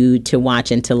to watch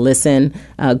and to listen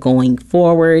going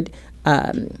forward,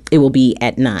 it will be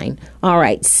at 9. All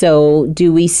right. So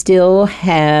do we still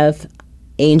have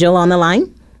Angel on the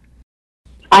line?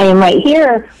 I am right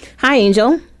here. Hi,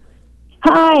 Angel.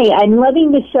 Hi, I'm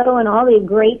loving the show and all the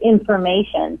great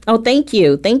information. Oh, thank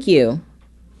you. Thank you.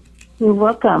 You're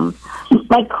welcome.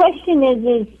 My question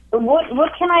is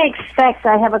what can I expect?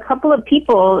 I have a couple of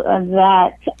people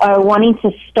that are wanting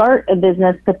to start a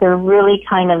business, but they're really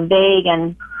kind of vague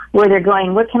and where they're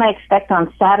going. What can I expect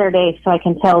on Saturday so I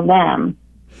can tell them?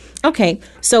 Okay,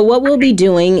 so what we'll be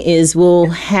doing is we'll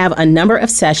have a number of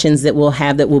sessions that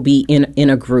we'll be in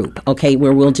a group, okay,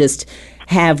 where we'll just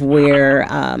have where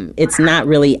it's not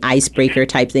really icebreaker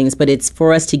type things, but it's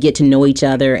for us to get to know each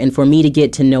other and for me to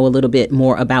get to know a little bit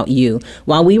more about you.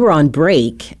 While we were on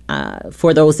break,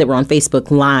 for those that were on Facebook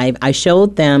Live, I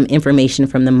showed them information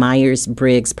from the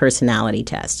Myers-Briggs personality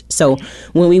test. So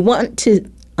when we want to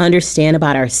understand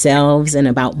about ourselves and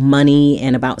about money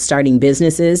and about starting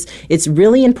businesses, it's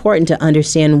really important to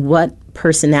understand what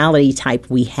personality type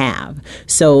we have.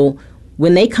 So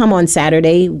when they come on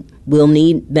Saturday, we'll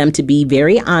need them to be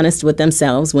very honest with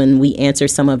themselves when we answer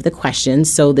some of the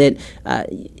questions, so that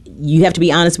you have to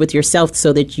be honest with yourself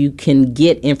so that you can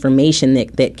get information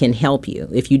that can help you.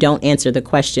 If you don't answer the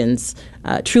questions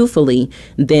truthfully,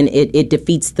 then it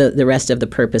defeats the rest of the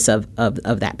purpose of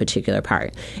that particular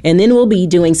part. And then we'll be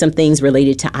doing some things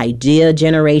related to idea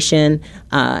generation.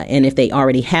 And if they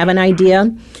already have an idea,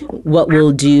 what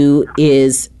we'll do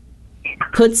is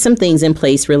put some things in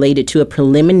place related to a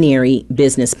preliminary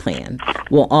business plan.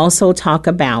 We'll also talk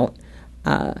about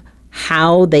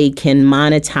how they can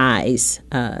monetize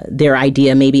their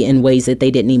idea maybe in ways that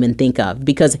they didn't even think of.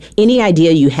 Because any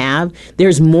idea you have,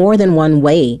 there's more than one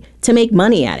way to make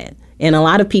money at it. And a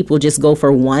lot of people just go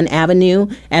for one avenue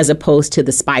as opposed to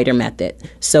the spider method.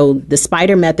 So the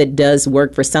spider method does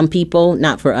work for some people,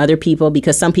 not for other people,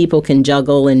 because some people can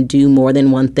juggle and do more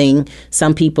than one thing.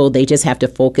 Some people, they just have to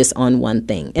focus on one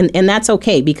thing. And that's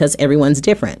okay because everyone's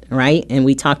different, right? And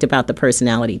we talked about the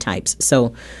personality types.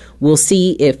 So we'll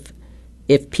see if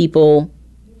people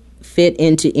fit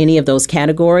into any of those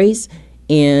categories.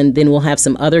 And then we'll have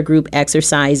some other group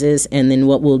exercises. And then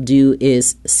what we'll do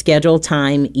is schedule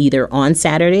time either on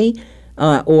Saturday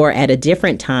or at a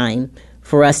different time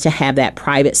for us to have that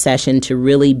private session to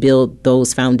really build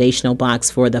those foundational blocks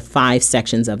for the 5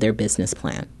 sections of their business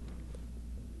plan.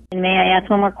 And may I ask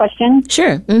one more question?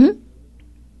 Sure. Mm-hmm.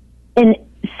 And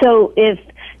so if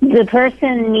the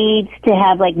person needs to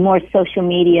have like more social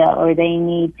media, or they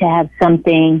need to have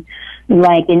something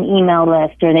like an email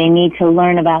list, or they need to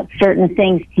learn about certain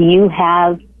things, do you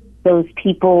have those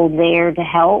people there to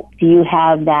help? Do you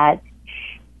have that,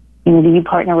 do you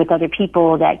partner with other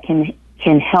people that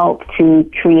can help to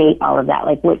create all of that?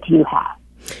 Like, what do you have?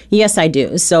 Yes, I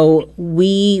do. So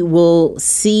we will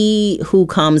see who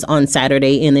comes on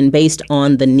Saturday, and then based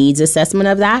on the needs assessment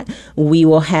of that, we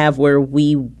will have where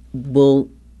we will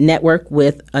network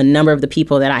with a number of the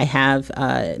people that I have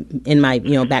in my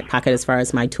back pocket as far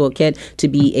as my toolkit to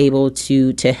be able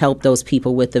to help those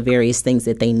people with the various things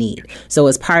that they need. So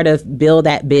as part of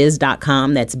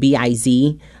buildthatbiz.com, that's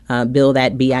B-I-Z,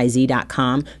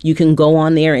 buildthatbiz.com, you can go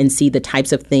on there and see the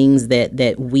types of things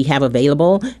that we have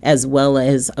available, as well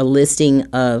as a listing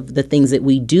of the things that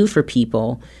we do for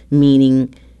people,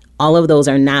 meaning all of those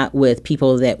are not with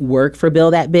people that work for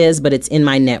Build That Biz, but it's in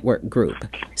my network group.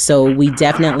 So we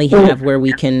definitely have where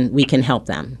we can help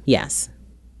them. Yes.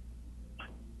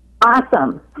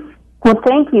 Awesome. Well,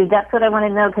 thank you. That's what I want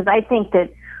to know, because I think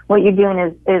that what you're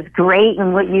doing is great,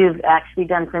 and what you've actually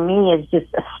done for me is just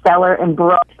stellar and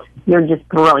brilliant. You're just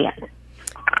brilliant.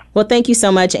 Well, thank you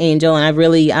so much, Angel, and I've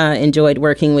really enjoyed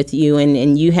working with you,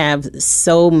 and you have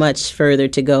so much further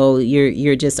to go.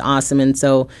 You're just awesome, and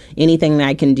so anything that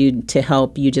I can do to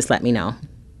help you, just let me know.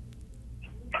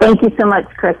 Thank you so much,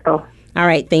 Crystal. All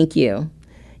right, thank you.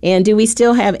 And do we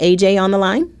still have AJ on the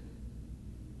line?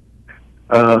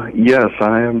 Yes,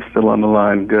 I am still on the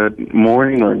line. Good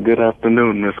morning or good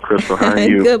afternoon, Miss Crystal. How are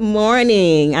you? Good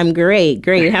morning. I'm great.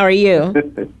 How are you?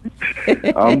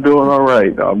 I'm doing all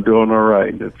right.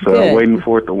 It's waiting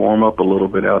for it to warm up a little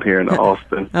bit out here in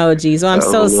Austin. Oh, geez. Well, I'm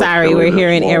so sorry. We're here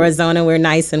in Arizona. We're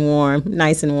nice and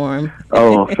warm.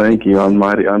 Oh, thank you.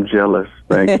 I'm jealous.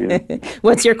 Thank you.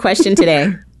 What's your question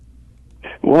today?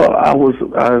 Well,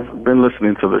 I've been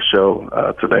listening to the show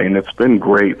today, and it's been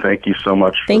great. Thank you so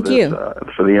much for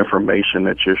for the information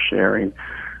that you're sharing.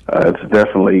 It's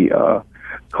definitely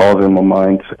causing my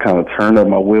mind to kind of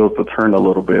my wheels to turn a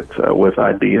little bit with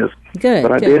ideas. Good.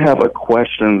 But I did have a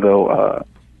question, though.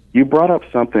 You brought up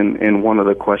something in one of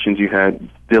the questions you had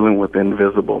dealing with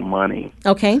invisible money.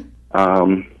 Okay.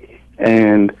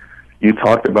 And you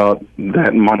talked about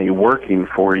that money working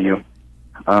for you.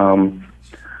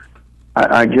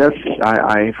 I guess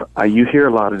you hear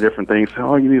a lot of different things.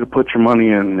 Oh, you need to put your money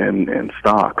in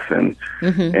stocks and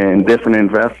different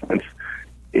investments.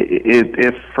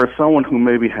 If for someone who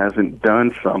maybe hasn't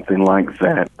done something like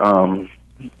that,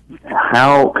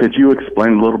 how could you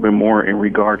explain a little bit more in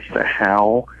regards to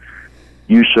how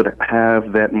you should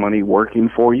have that money working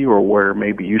for you, or where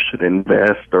maybe you should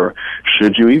invest, or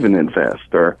should you even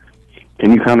invest, or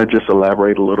can you kind of just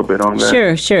elaborate a little bit on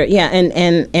that? Sure. Yeah, and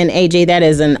AJ, that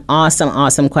is an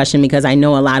awesome question, because I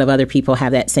know a lot of other people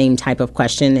have that same type of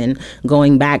question. And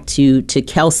going back to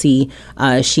Kelsey,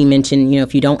 she mentioned,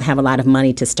 if you don't have a lot of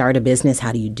money to start a business,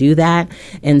 how do you do that?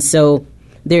 And so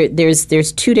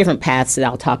there's two different paths that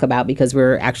I'll talk about, because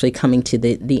we're actually coming to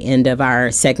the end of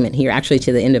our segment here, actually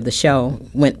to the end of the show.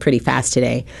 Went pretty fast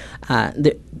today.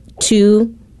 The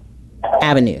two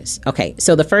avenues. Okay,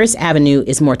 so the first avenue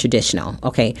is more traditional.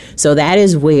 Okay, so that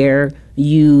is where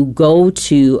you go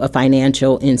to a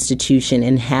financial institution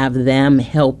and have them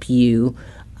help you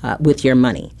with your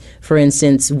money. For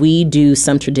instance, we do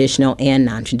some traditional and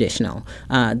non-traditional.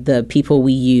 The people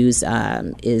we use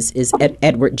is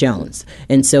Edward Jones.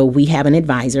 And so we have an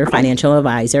advisor, financial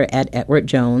advisor at Edward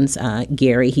Jones,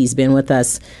 Gary. He's been with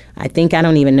us, I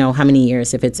don't even know how many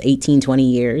years, if it's 18, 20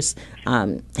 years,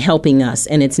 helping us.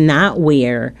 And it's not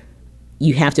where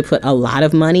you have to put a lot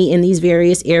of money in these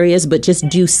various areas, but just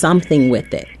do something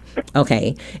with it.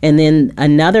 Okay. And then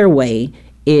another way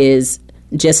is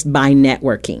just by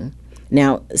networking.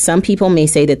 Now, some people may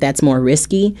say that that's more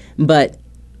risky, but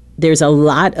there's a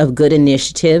lot of good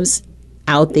initiatives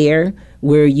out there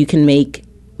where you can make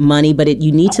money, but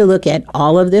you need to look at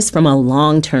all of this from a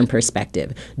long-term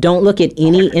perspective. Don't look at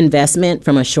any investment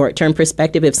from a short-term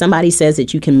perspective. If somebody says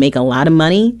that you can make a lot of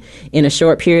money in a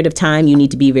short period of time, you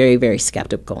need to be very, very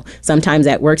skeptical. Sometimes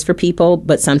that works for people,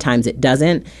 but sometimes it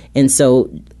doesn't. And so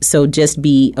just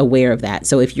be aware of that.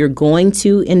 So if you're going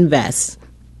to invest,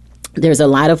 there's a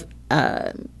lot of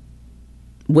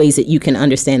ways that you can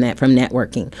understand that from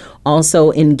networking.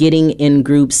 Also, in getting in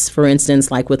groups, for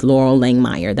instance, like with Laurel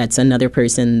Langmeyer, that's another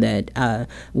person that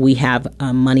we have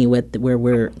money with, where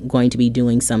we're going to be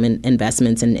doing some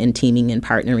investments and teaming and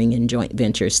partnering and joint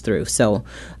ventures through. So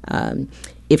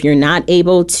if you're not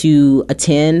able to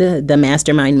attend the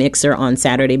Mastermind Mixer on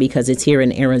Saturday because it's here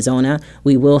in Arizona,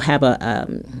 we will have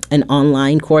an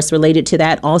online course related to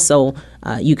that. Also,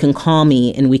 you can call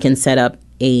me and we can set up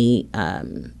a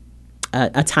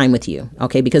time with you,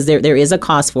 okay? Because there is a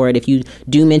cost for it. If you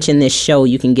do mention this show,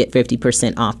 you can get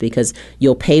 50% off, because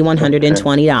you'll pay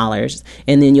 $120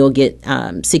 and then you'll get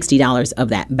 $60 of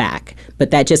that back. But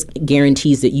that just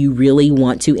guarantees that you really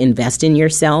want to invest in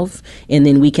yourself, and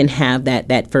then we can have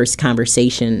that first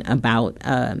conversation about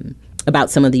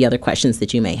some of the other questions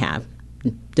that you may have.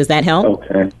 Does that help?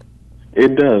 Okay.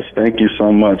 It does. Thank you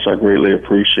so much. I greatly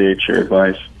appreciate your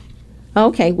advice.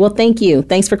 Okay. Well, thank you.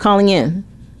 Thanks for calling in.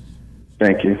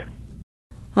 Thank you.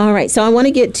 All right. So I want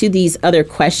to get to these other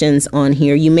questions on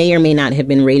here. You may or may not have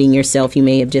been rating yourself. You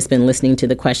may have just been listening to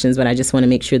the questions, but I just want to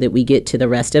make sure that we get to the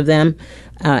rest of them.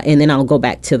 And then I'll go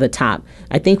back to the top.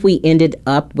 I think we ended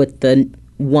up with the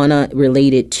one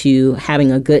related to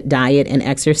having a good diet and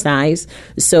exercise.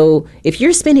 So if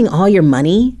you're spending all your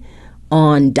money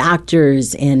on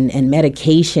doctors and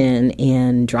medication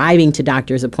and driving to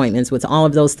doctor's appointments, with all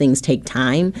of those things take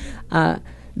time,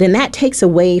 then that takes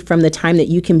away from the time that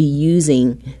you can be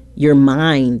using your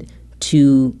mind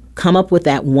to come up with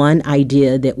that one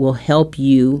idea that will help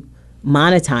you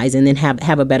monetize and then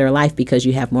have a better life because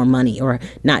you have more money, or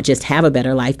not just have a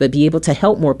better life, but be able to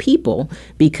help more people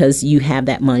because you have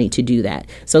that money to do that.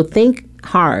 So think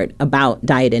hard about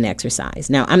diet and exercise.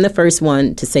 Now, I'm the first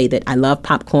one to say that I love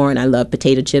popcorn, I love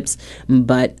potato chips,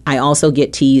 but I also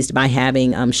get teased by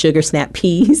having sugar snap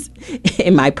peas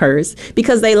in my purse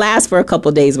because they last for a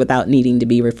couple days without needing to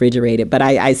be refrigerated. But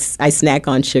I snack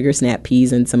on sugar snap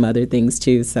peas and some other things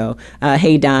too. So,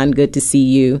 hey, Don, good to see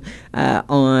you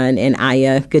and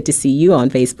Aya, good to see you on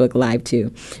Facebook Live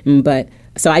too. But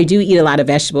so I do eat a lot of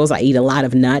vegetables. I eat a lot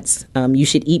of nuts. You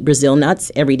should eat Brazil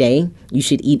nuts every day. You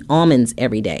should eat almonds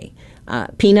every day.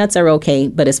 Peanuts are okay,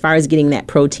 but as far as getting that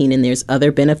protein, and there's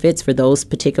other benefits for those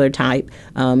particular type,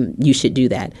 you should do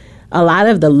that. A lot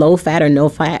of the low-fat or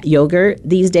no-fat yogurt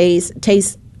these days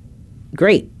tastes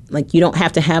great. Like, you don't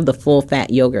have to have the full-fat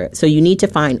yogurt. So you need to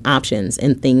find options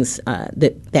and things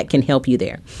that can help you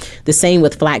there. The same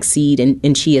with flaxseed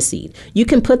and chia seed. You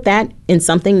can put that in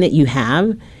something that you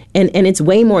have, and it's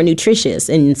way more nutritious,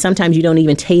 and sometimes you don't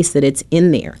even taste that it's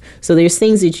in there. So there's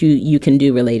things that you can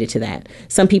do related to that.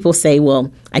 Some people say,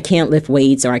 well, I can't lift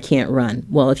weights or I can't run.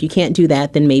 Well, if you can't do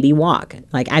that, then maybe walk.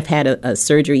 Like, I've had a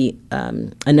surgery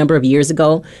a number of years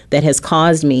ago that has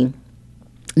caused me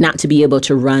not to be able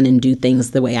to run and do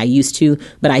things the way I used to,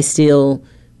 but I still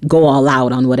go all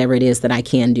out on whatever it is that I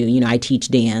can do. You know, I teach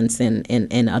dance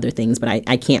and other things, but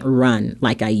I can't run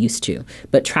like I used to.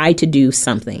 But try to do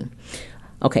something.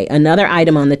 Okay, another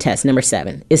item on the test, number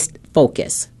 7, is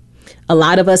focus. A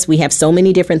lot of us, we have so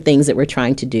many different things that we're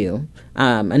trying to do.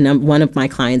 One of my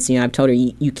clients, I've told her,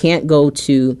 you can't go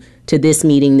to this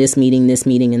meeting, this meeting, this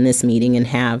meeting, and this meeting and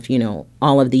have,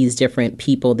 all of these different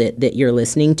people that you're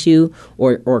listening to,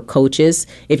 or coaches.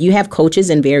 If you have coaches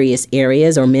in various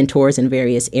areas or mentors in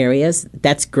various areas,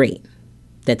 that's great.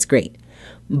 That's great.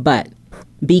 But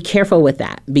be careful with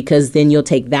that, because then you'll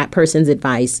take that person's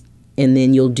advice and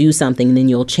then you'll do something, and then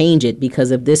you'll change it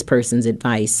because of this person's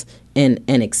advice, and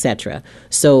etc.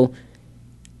 So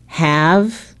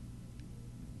have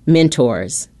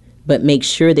mentors, but make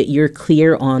sure that you're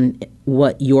clear on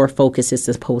what your focus is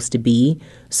supposed to be,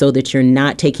 so that you're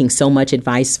not taking so much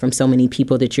advice from so many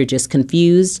people that you're just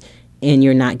confused and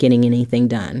you're not getting anything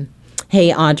done.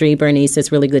 Hey, Audrey, Bernice,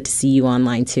 it's really good to see you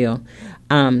online too.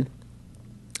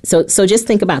 So just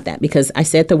think about that, because I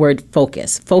said the word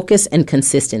focus and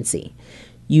consistency.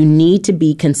 You need to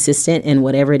be consistent in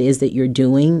whatever it is that you're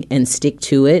doing and stick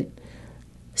to it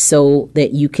so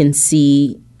that you can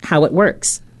see how it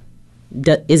works.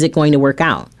 Is it going to work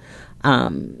out?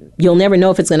 You'll never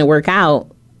know if it's going to work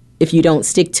out if you don't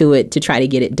stick to it to try to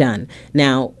get it done.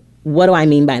 Now, what do I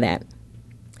mean by that?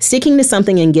 Sticking to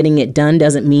something and getting it done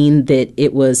doesn't mean that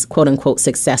it was quote unquote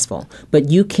successful, but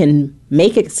you can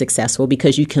make it successful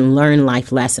because you can learn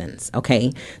life lessons.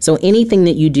 Okay. So anything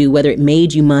that you do, whether it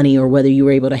made you money or whether you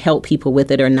were able to help people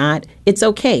with it or not, it's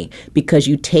okay, because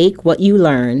you take what you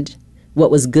learned,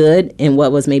 what was good and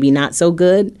what was maybe not so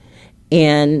good,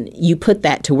 and you put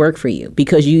that to work for you,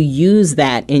 because you use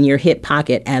that in your hip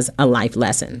pocket as a life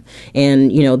lesson.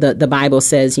 And, the Bible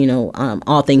says,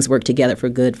 all things work together for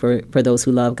good for those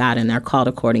who love God and are called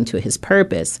according to his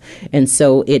purpose. And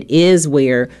so it is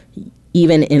where,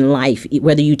 even in life,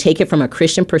 whether you take it from a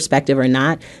Christian perspective or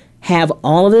not, have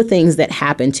all of the things that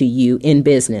happen to you in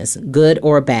business, good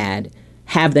or bad,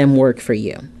 have them work for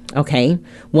you. Okay.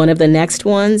 One of the next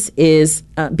ones is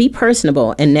be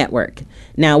personable and network.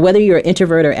 Now, whether you're an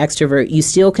introvert or extrovert, you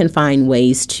still can find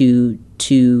ways to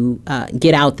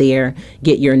get out there,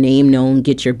 get your name known,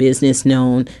 get your business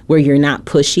known, where you're not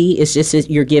pushy. It's just that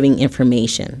you're giving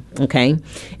information. Okay.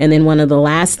 And then one of the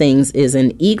last things is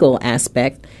an eagle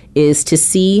aspect, is to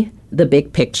see the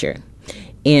big picture.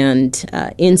 And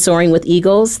in Soaring with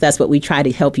Eagles, that's what we try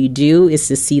to help you do, is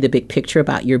to see the big picture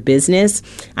about your business.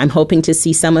 I'm hoping to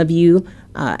see some of you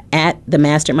at the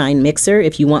Mastermind Mixer.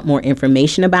 If you want more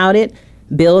information about it,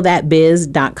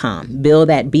 buildthatbiz.com,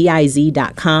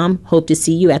 buildthatbiz.com. Hope to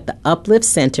see you at the Uplift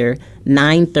Center,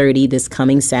 9:30 this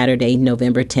coming Saturday,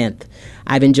 November 10th.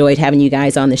 I've enjoyed having you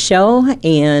guys on the show,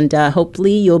 and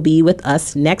hopefully you'll be with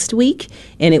us next week,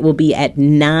 and it will be at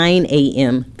 9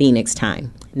 a.m. Phoenix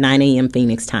time. 9 a.m.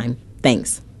 Phoenix time.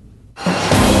 Thanks.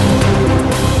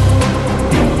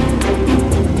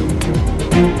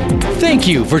 Thank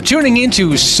you for tuning in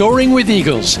to Soaring with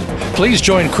Eagles. Please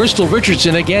join Crystal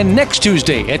Richardson again next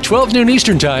Tuesday at 12 noon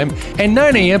Eastern Time and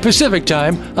 9 a.m. Pacific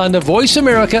Time on the Voice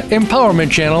America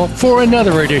Empowerment Channel for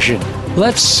another edition.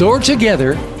 Let's soar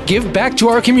together, give back to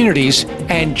our communities,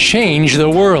 and change the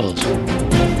world.